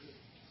עץ.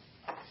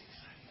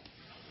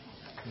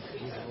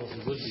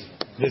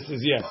 This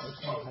is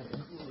yes.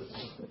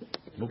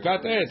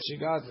 מוכת עץ, she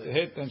got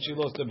hit and she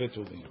lost the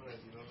betulim.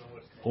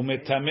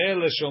 ומטמא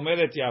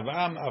לשומרת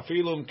יבם,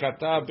 אפילו אם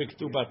כתב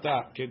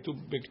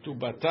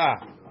בכתובתה,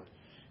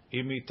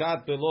 אם מיתת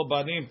בלא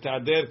בנים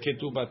תעדר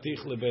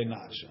כתובתיך לבן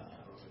האשה.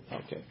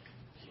 Okay.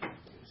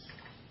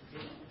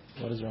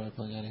 What is wrong with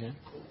pulling out of here?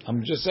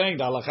 I'm just saying,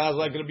 the halakha is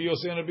like Rabbi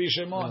Yossi and Rabbi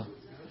Shimon.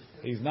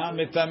 He's not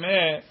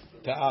metameh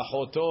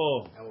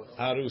ta'achoto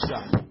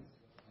arusa.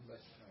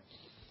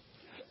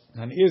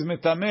 And he is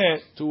metameh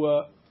to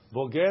a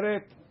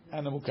bogeret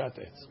and a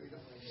mukatet.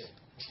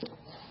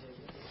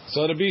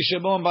 So Rabbi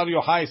Shimon bar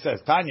Yochai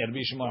says, Tanya,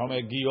 Rabbi Shimon אומר,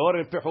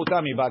 גיורת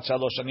פחותה מבת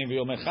 3 שנים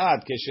ויום אחד,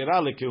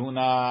 כשרה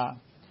לכהונה.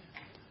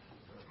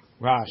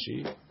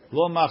 Rashi,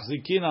 lo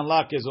machzikinan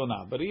la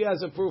kezona. But he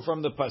has a proof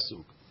from the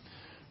pasuk.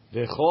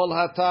 V'chol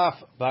hataf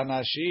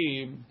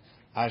banashim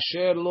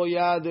asher lo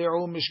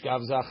yade'u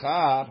mishkav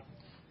zachar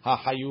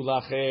hahayu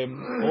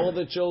lachem. All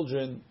the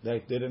children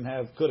that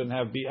couldn't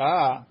have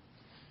bi'ah,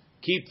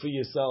 keep for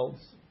yourselves.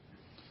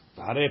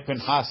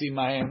 Pinhasi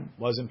mahem,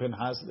 wasn't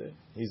Pinhas there?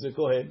 He's a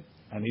Kohen,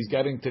 and he's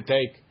getting to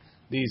take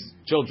these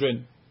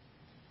children.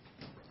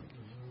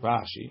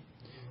 Rashi.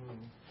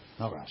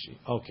 No Rashi.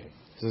 Okay.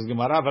 Says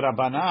Gemara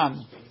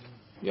v'Rabbanan.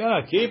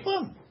 Yeah, keep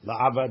them.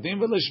 La'avadim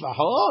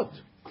v'lishvachot.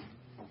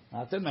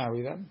 Not to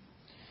marry them.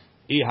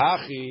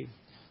 Ihachi.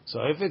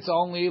 So if it's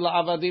only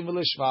la'avadim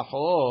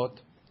v'lishvachot,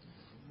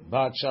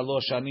 bat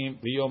shalosh shanim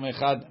v'yom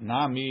echad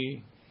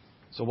nami.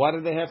 So why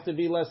do they have to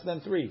be less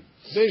than 3?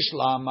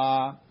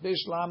 Bishlama.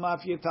 Bishlama,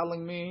 if you're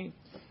telling me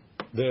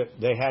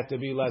they had to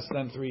be less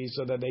than 3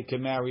 so that they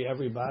can marry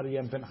everybody.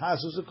 And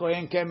Pinchas who's a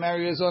Kohen can't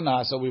marry a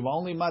Zonah. So we've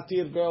only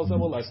matir girls that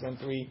were less than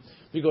 3.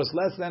 Because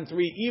less than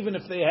 3, even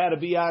if they had a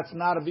biyah, it's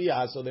not a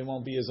biyah, so they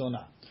won't be a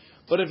Zonah.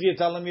 But if you're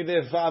telling me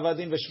they're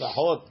fa'avadim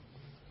v'shvachot,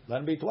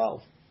 then be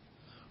 12.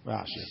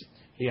 Rashi.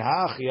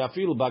 Hihachi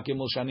afilu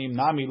bakimul shanim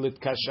nami lit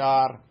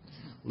kashar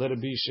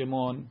l'Rabbi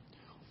Shimon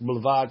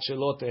b'lvad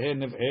shelo teheh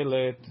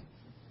nev'elet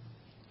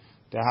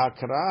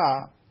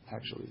tehakra.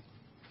 Actually,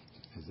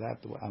 is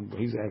that the way?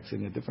 He's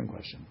asking a different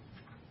question.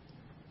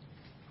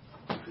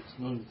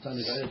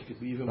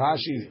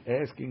 Rashi's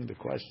asking the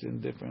question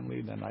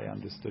differently than I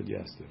understood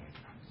yesterday.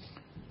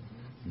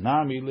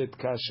 Nami lit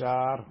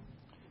kashar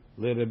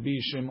l'Rabbi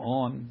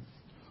Shimon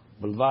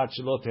b'lvad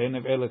shelo teheh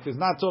nev'elet is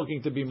not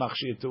talking to be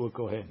machshir to a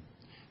kohen.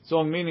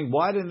 So meaning,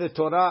 why didn't the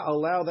Torah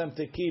allow them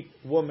to keep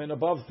women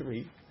above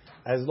 3,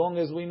 as long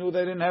as we knew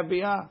they didn't have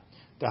biyah?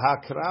 The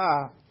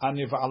hakra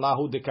anif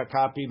alahu de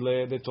kakapi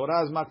le. The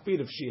Torah is makpid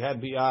if she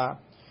had biyah.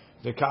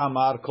 The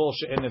ka'amar kol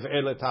she'enif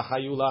elet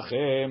hachayu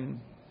lachem.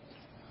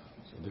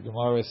 So the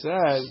Gemara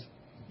says,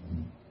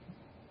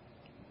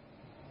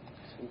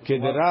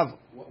 kederav.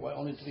 Why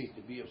only 3?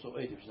 To be so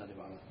 8 if it's not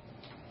Ivala.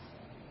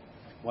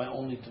 Why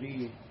only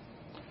 3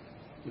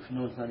 if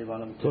no it's not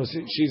Ivala? Because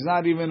she's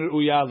not even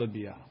ruya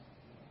lebiyah.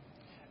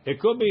 It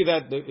could be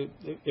that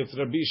if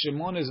Rabbi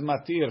Shimon is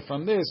matir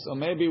from this, or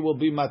maybe it will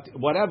be matir.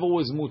 Whatever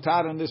was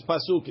mutar in this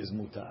pasuk is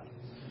mutar.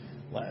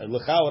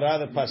 L'chaura,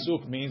 the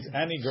pasuk means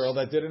any girl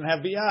that didn't have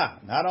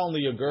biyah, not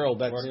only a girl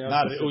that's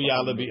not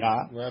uyah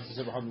lebiyah.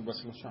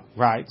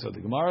 Right. So the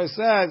Gemara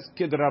says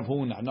kid Rav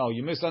Huna. No,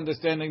 you're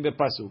misunderstanding the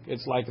pasuk.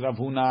 It's like Rav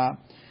Huna,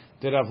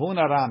 the Rav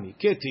Huna Rami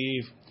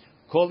Ketiv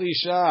Kol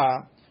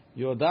Isha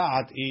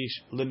Yodaat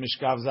Ish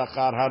LeMishkav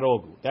Zachar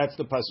Harogu. That's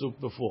the pasuk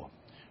before,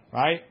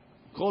 right?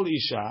 Kol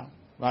Isha,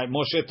 right?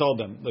 Moshe told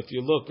them. If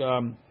you look,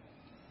 doesn't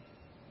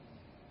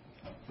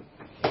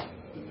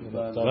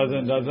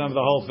have the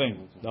whole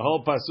thing. The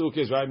whole pasuk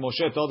is right.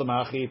 Moshe told them,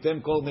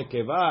 "Achitem kol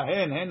nekeva,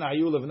 hen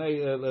ayu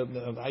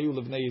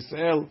levnei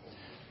Yisrael,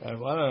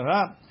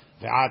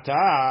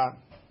 ve'ata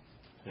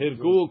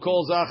hirgu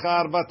kol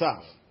zachar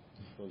bataf,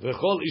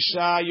 ve'chol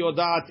isha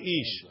yodat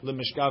ish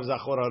lemishkav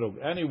zachor harug."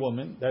 Any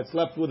woman that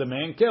slept with a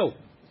man killed,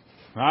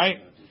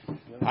 right?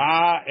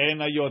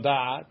 Ena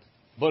yodat.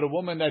 But a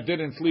woman that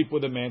didn't sleep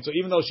with a man, so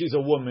even though she's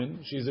a woman,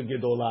 she's a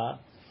gedolah,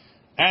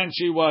 and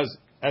she was,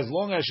 as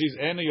long as she's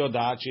ena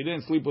yodat, she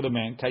didn't sleep with a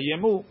man.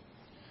 Kayemu,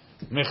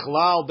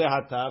 michlal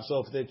dehatav. So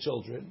if they're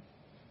children,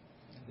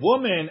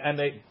 woman, and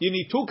you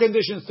need 2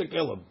 conditions to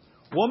kill them.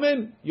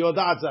 Woman,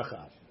 yodat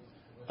zachar.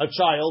 A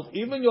child,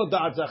 even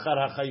yodat zachar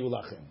hachayu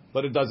lachem.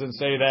 But it doesn't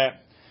say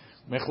that.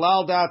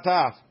 Michlal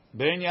dehatav,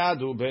 ben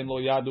yadu, ben lo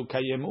yadu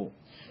kayemu.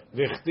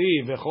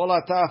 V'chti v'chol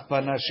ataf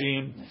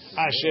panashim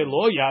asher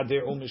lo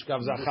yadeu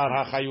mishkav zachar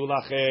hachayu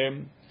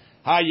lachem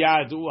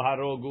hayadu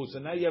harogu. So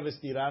now you have a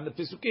stira in the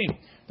pisukim.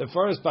 The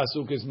first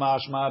pasuk is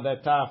mashma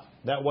that taf,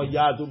 that what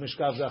yadu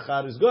mishkav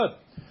zachar is good.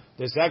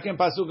 The second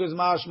pasuk is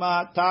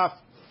mashma taf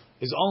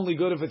is only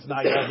good if it's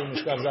not yadu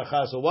mishkav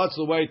zachar. So what's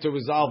the way to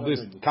resolve this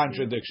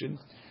contradiction?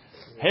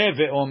 He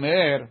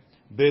ve'omer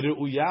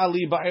beru'ya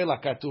li ba'ela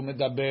katu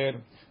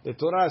medaber. The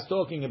Torah is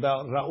talking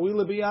about Ra'ui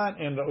L'Biyah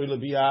and Ra'ui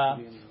L'Biyah.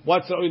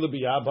 What's Ra'ui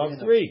L'Biyah? Above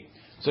 3.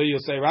 So you'll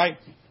say, right?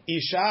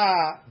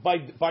 Isha, by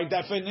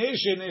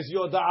definition, is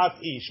Yoda'at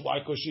Ish. Why?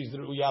 Because she's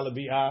Ra'uya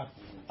L'Biyah.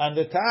 And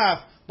the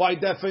Taf, by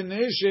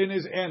definition,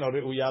 is Eno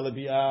Ra'uya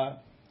L'Biyah.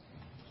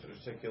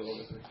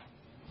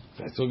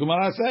 That's what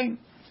Gemara is saying.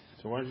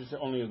 So why don't you say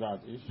only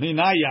Yoda'at Ish?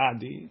 Mina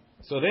Yadi.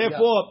 So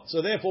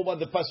therefore, when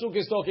the pasuk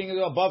is talking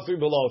about above 3,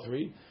 below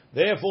 3,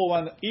 therefore,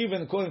 when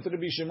even according to the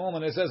Rabbi Shimon,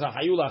 when it says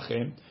Hachayu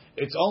lachem,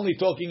 it's only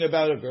talking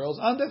about girls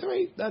under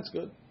 3. That's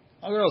good.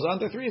 Girls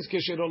under 3 is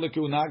Kishiro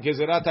Lekuna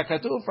Gezerat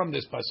HaKatuv from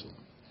this pasuk.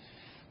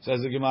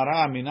 Says the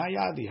Gemara, Mina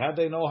Yadi. How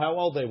they know how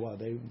old they were?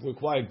 They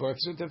required birth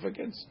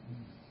certificates.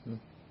 Nice.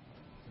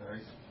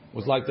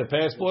 Was like the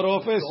passport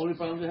office.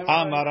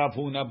 Amar Rav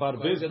Huna bar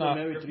Bizna.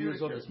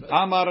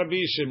 Amar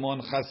Rabbi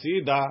Shimon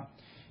Chasida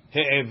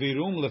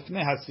he'evirum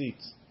lefnei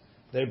hasitz.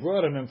 They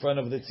brought him in front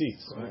of the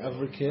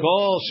tzitz.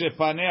 Kol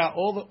shepanea,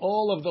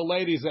 all of the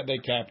ladies that they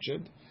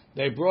captured,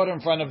 they brought in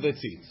front of the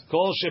tzitz.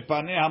 Kol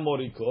shepanea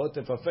morikot.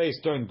 If her face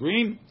turned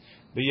green,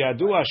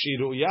 biyadua she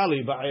ru'ya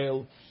li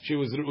ba'el. She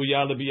was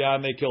ru'ya li biyah,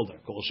 and they killed her.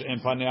 Kol she'en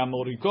panea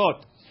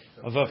morikot.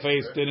 If her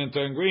face didn't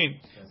turn green,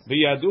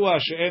 biyadua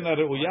she'ena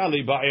ru'ya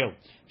li ba'el.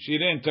 She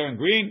didn't turn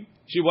green.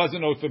 She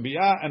wasn't out for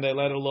biyah, and they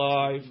let her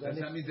live. Does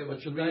that mean there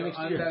was But the 3 guy next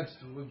year.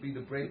 untouched would be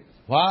the break?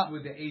 What?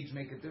 Would the age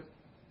make a difference?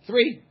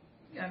 3.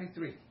 Yeah, I mean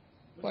 3.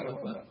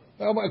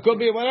 It could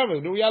be whatever.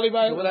 Do we only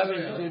buy? Whatever. So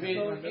It'll be-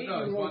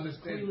 8-year-old is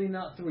clearly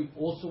not 3.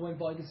 Also went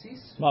by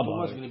deceased. My Two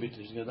months boy. gonna be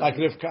 3. She's gonna Like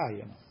die. Rivka,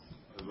 you know.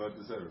 I was about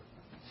to say.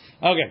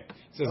 Okay.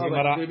 Says Oh, but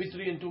Gemara. maybe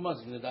 3 in 2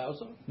 months. She's gonna die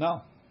also.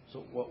 No, So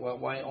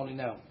why only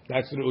now?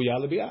 that's the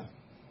Uyal Biyah.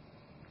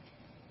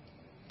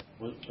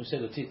 Well, we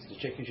said the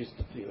checking she's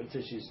 3. Let's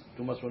say she's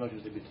 2 months from now.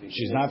 She's gonna be 3.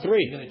 She's not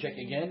 3. You're gonna check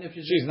again if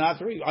she's. She's not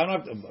 3. I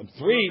don't have to,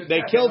 3.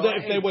 They killed her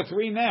if they were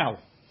 3 now.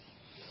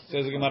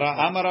 Says the Gemara.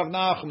 Amar Rav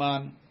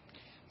Nachman.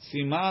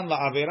 Siman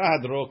la'avera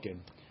hadroken.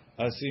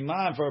 A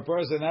siman for a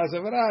person that has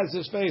avera is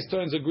his face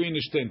turns a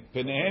greenish tint.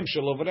 Penehem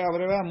shalovra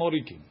avera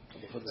morikim.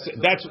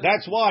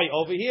 That's why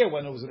over here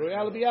when it was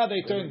royal biyah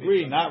they turned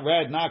green, not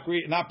red, not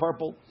green, not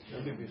purple.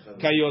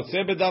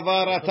 Kayotze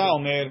bedavar ata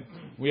omer.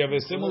 We have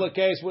a similar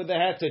case where they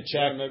had to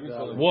check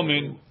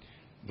woman.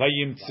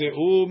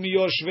 Vayimtzeu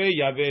miyoshvei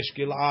yavesh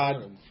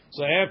gilad.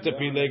 So after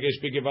pilegesh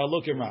begiva,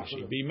 look at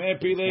Rashi. Bime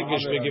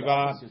pilegesh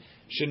begiva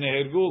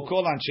shenehergu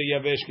kol anshe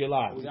yavesh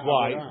gilad.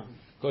 Why?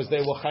 Because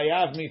they were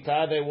chayav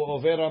mita, they were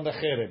over on the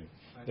cherem.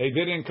 They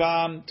didn't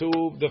come to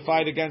the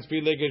fight against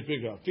Pilegesh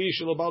Biga. Fi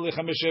shelo ba'u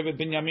lechameshevet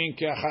Binyamin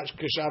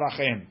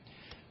kesharachem.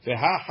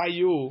 Veha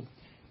hayu,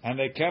 and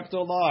they kept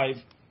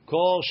alive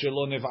kol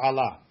shelo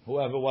niv'ala.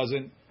 Whoever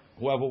wasn't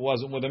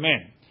with a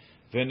man.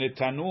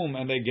 V'netanum,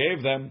 and they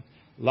gave them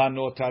la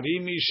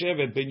notarim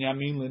mishevet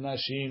Binyamin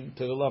lenashim,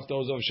 to the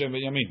leftovers of Shem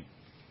Binyamin.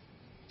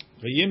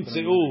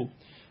 V'yimtzeu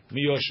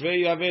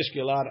miyoshvei yavesh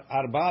gilad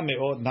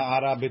 400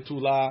 na'ara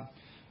betula.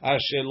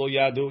 Asher lo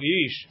yadu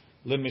ish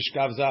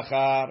lemishkav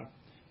zachar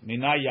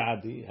mina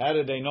yadi. How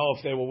did they know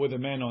if they were with a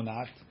man or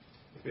not?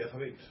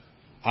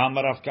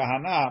 Amar Rav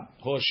Kahana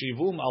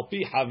hoshivum al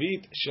pi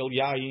havit shel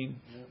yain.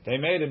 They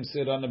made him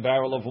sit on a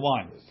barrel of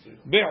wine.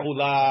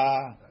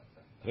 Be'ula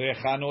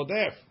rechan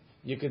odef.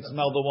 You could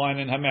smell the wine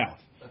in her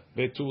mouth.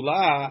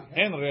 Betula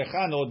en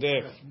rechan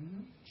odef.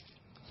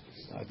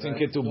 It's in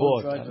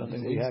Ketubot. I don't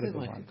think we had it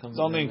before. It's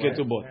only in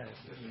Ketubot.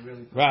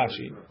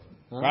 Rashi,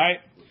 right?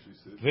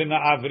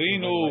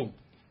 V'na'avrinu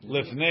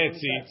lifnei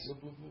tzitz.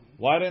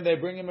 Why didn't they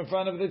bring him in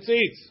front of the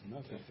tzitz?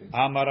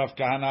 Amar Rav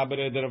Kahana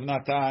b'reder Rav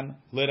Natan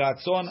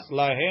l'ratzon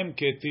lahem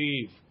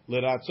ketiv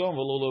l'ratzon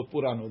v'lo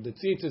lepuranu. The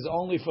tzitz is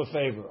only for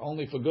favor,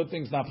 only for good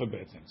things, not for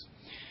bad things.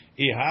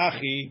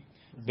 Ihachi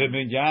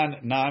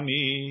b'midyan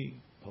nami.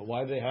 How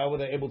were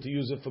they able to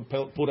use it for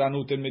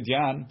puranut in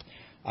Midyan?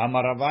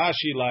 Amar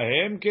Ravashi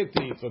lahem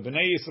ketiv for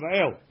bnei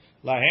Yisrael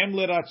lahem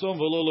l'ratzon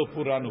v'lo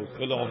lepuranut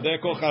v'lo'ovdei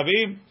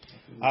kochavim.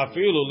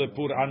 Afilu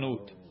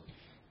lepuranut.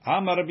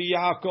 Amar Rabbi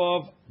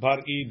Yaakov bar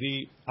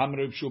Idi. Amar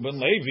Rabbi Shuban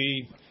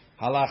Levi.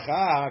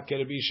 Halacha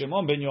keRabbi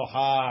Shimon ben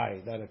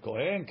Yochai. That a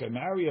kohen can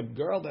marry a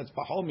girl that's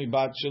pahomi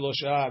bat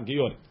shelosha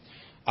gior.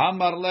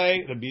 Amar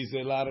le Rabbi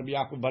Zela Rabbi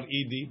Yaakov bar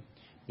Idi.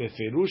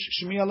 Beferush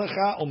shmi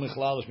alecha or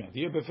michlala shmi.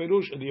 Here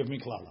beferush and here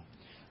michlala.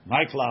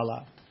 My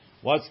klala.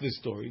 What's the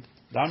story?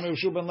 Amar Rabbi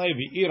Shuban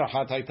Levi.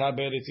 Irachat hayta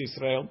be'eretz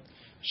Yisrael.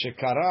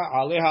 Shekara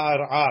aleha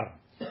arar.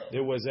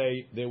 There was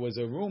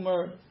a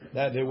rumor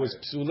that there was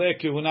psulei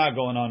kehuna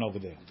going on over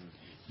there.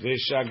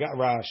 V'shaga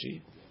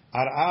Rashi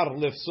arar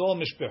lefsol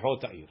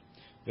mishpechot ha'ir.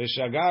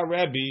 V'shaga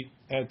Rabbi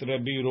et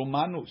Rabbi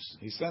Romanus.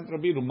 He sent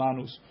Rabbi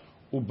Romanus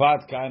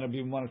ubatka, and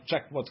Rabbi want to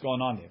check what's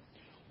going on there.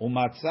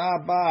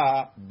 Umatza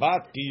ba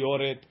bat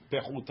gioret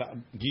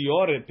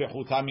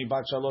pechuta mi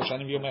bat shalosh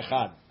shanim yom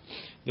echad.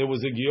 There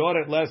was a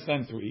gioret less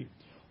than 3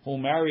 who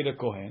married a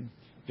kohen.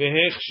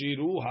 Rabbi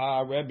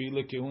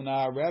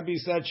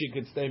said she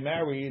could stay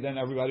married and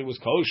everybody was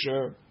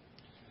kosher.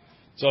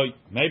 So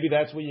maybe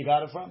that's where you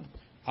got it from.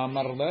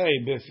 Amarle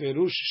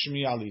beferush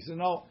shmiali. So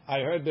no, I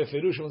heard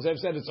beferush when they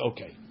said it's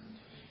okay.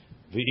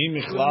 He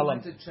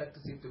went to check to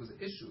see if there was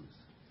issues.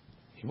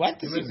 He went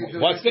to see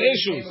what's the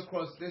issues.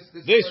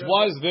 This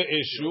was the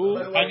issue,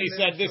 and he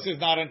said this is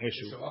not an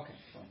issue. Okay.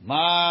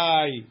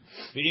 My and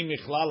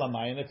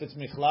if it's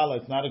michlala,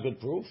 it's not a good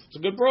proof. It's a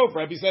good proof.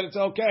 Rabbi said it's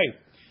okay.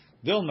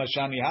 Dilma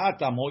shani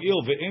hatam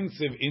ho'il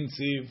ve'insiv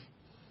insiv.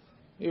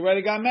 He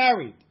already got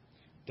married.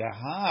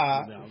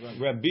 Daha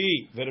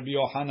Rabbi ve'Rabbi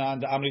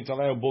Yochanan da'amri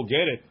tavayah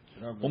bogeret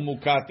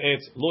umukat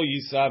etz lo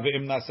yisa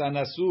ve'im nasa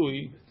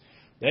nasui.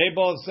 They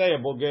both say a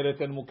bogeret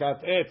and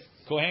mukat etz.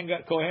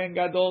 Kohen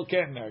gadol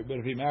can't marry, but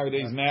if he married,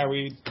 he's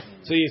married.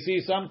 So you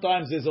see,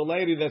 sometimes there's a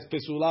lady that's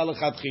pesula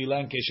lechatchila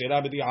and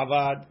keshera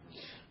b'di'avad.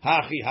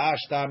 Hachi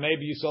hashta.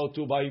 Maybe you saw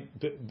too by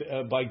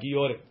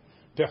gioret.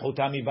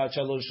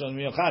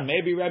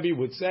 Maybe Rabbi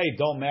would say,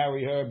 don't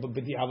marry her, but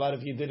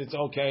if you did, it's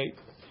okay.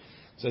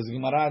 Says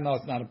Gemara, no,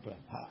 it's not a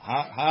problem.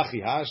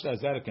 Hachi hashta, is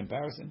that a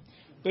comparison?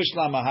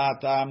 Bishla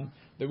mahatam.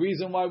 The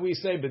reason why we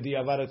say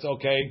b'di'avad it's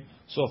okay,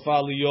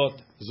 sofa liyot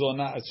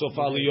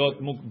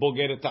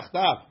bogeret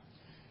tachtav.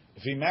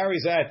 If he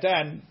marries her at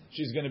 10,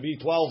 she's going to be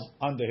 12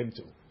 under him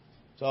too.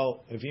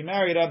 So if he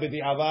married her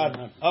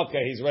b'di'avad,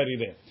 okay, he's ready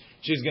there.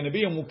 She's going to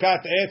be a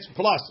mukat etz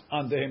plus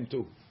under him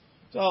too.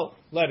 So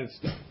let it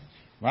stay.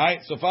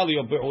 Right? So follow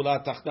your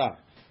be'ula tachta.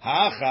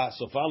 Hacha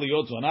sofa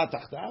liot zona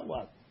tachta.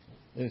 What?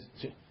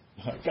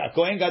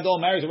 Kohen Gadol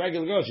marries a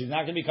regular girl. She's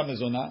not going to become a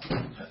zona.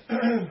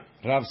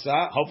 Rav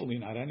Sa, hopefully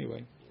not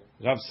anyway.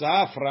 Rav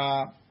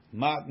Safra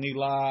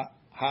matnila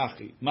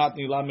hachi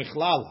matnila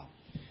michlala.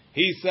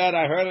 He said,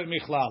 I heard it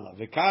michlala.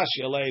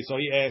 V'kashi alei. So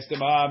he asked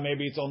him,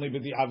 maybe it's only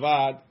b'di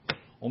avad.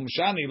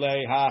 Umshani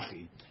lei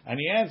hachi. And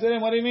he answered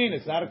him, what do you mean?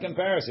 It's not a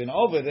comparison.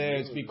 Over there,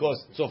 it's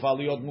because sofa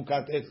liot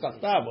mukat etz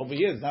tachtav. Over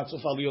here, it's not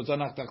sofa liot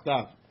zanach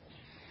tachtav.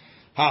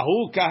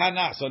 Hahu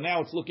kahana. So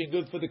now it's looking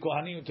good for the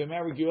kohanim to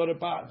marry Giora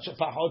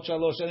pachot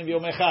shalosh shanim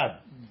v'yom echad.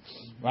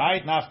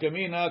 Right?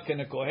 Nafkamina, can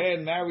a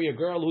kohen marry a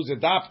girl who's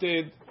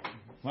adopted?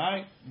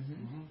 Right?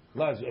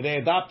 Mm-hmm. They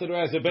adopted her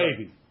as a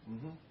baby.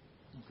 Mm-hmm.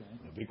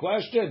 Okay. Big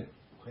question.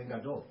 Kohen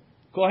Gadol.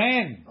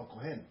 Kohen. Oh,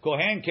 Kohen.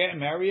 Kohen can't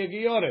marry a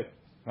Giora.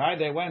 Right?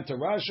 They went to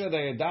Russia.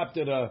 They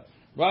adopted a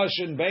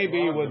Russian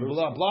baby with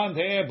blonde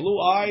hair,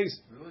 blue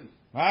eyes. Really?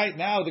 Right?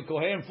 Now the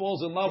Kohen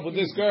falls in love with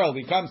this girl.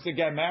 He comes to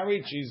get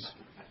married.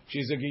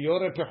 She's a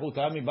Giora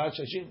pechuta mibat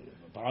shashim.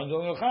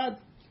 Parangon yochad.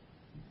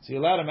 Is he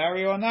allowed to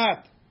marry her or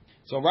not?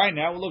 So right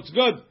now it looks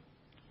good.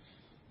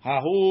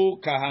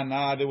 Hahu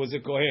kahana, there was a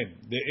Kohen.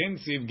 The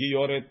insiv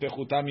Gioret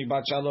pechuta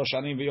mibat shalosh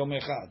shanim v'yom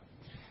echad.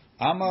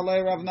 Amar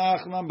le Rav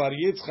Nachman bar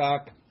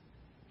Yitzchak.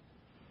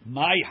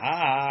 My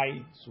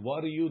high. So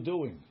what are you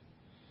doing?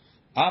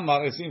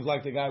 Amar, it seems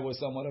like the guy was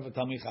somewhat of a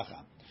Talmid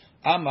Chacham.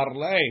 Amar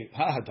le,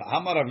 the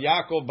Amar of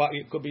Yaakov, but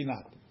it could be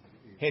not.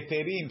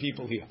 Heterim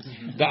people here.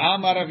 The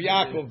Amar of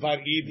Yaakov bar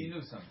Idi.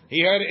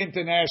 He heard it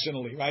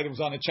internationally, right? It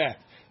was on a chat.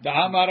 The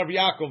Amar of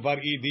Yaakov bar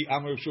Idi,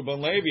 Amar of Shuban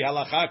Levi,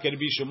 Halacha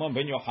Kerbi Shimon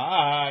ben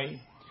Yochai.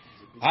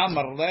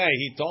 Amar le,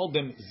 he told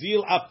them,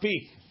 Zil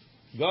Apik,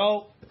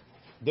 go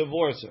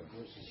divorce her.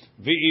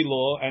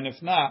 V'ilo, and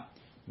if not,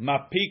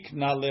 Mapik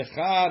na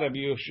lecha Rabbi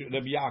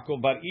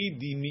Yaakov bar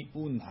Idi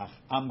mi'unach.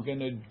 I'm going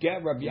to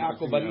get Rabbi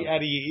Yaakov bar Idi out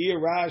of your ear.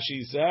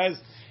 Rashi says,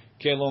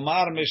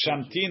 Kelomar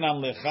meshamtinan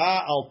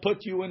lecha, I'll put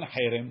you in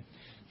harem.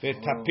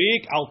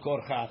 V'tapik al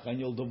korchach, and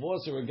you'll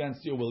divorce her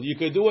against your will. You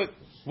could do it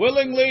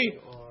willingly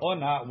or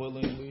not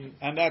willingly,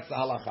 and that's the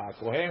halacha.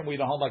 Kohen, we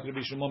don't hold like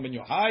Rabbi Shimon ben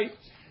Yochai,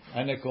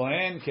 and a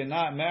Kohen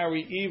cannot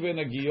marry even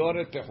a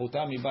Gioret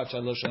pechuta mibat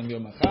shalosh shanim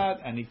v'yom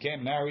echad, and he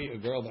can't marry a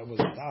girl that was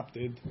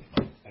adopted.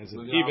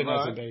 Even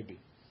as a baby,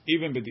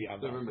 even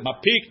b'diavad.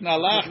 Mapik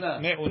nalach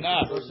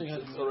me'unah.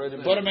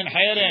 Put him in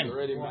harem.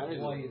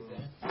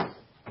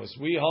 Because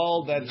we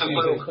hold that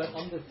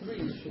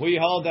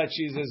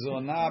she's a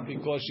zonah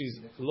because she's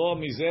lo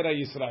mizera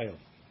Yisrael.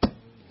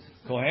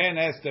 Kohen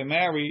has to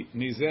marry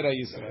mizera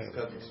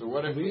Yisrael. So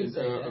what if it's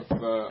a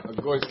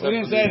goy? We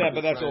didn't say that,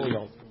 but that's all we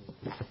hold.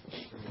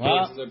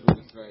 Huh?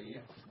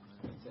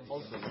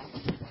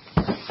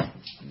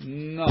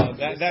 No,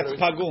 that's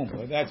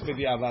pagum. That's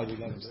b'diavad. We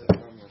let him say.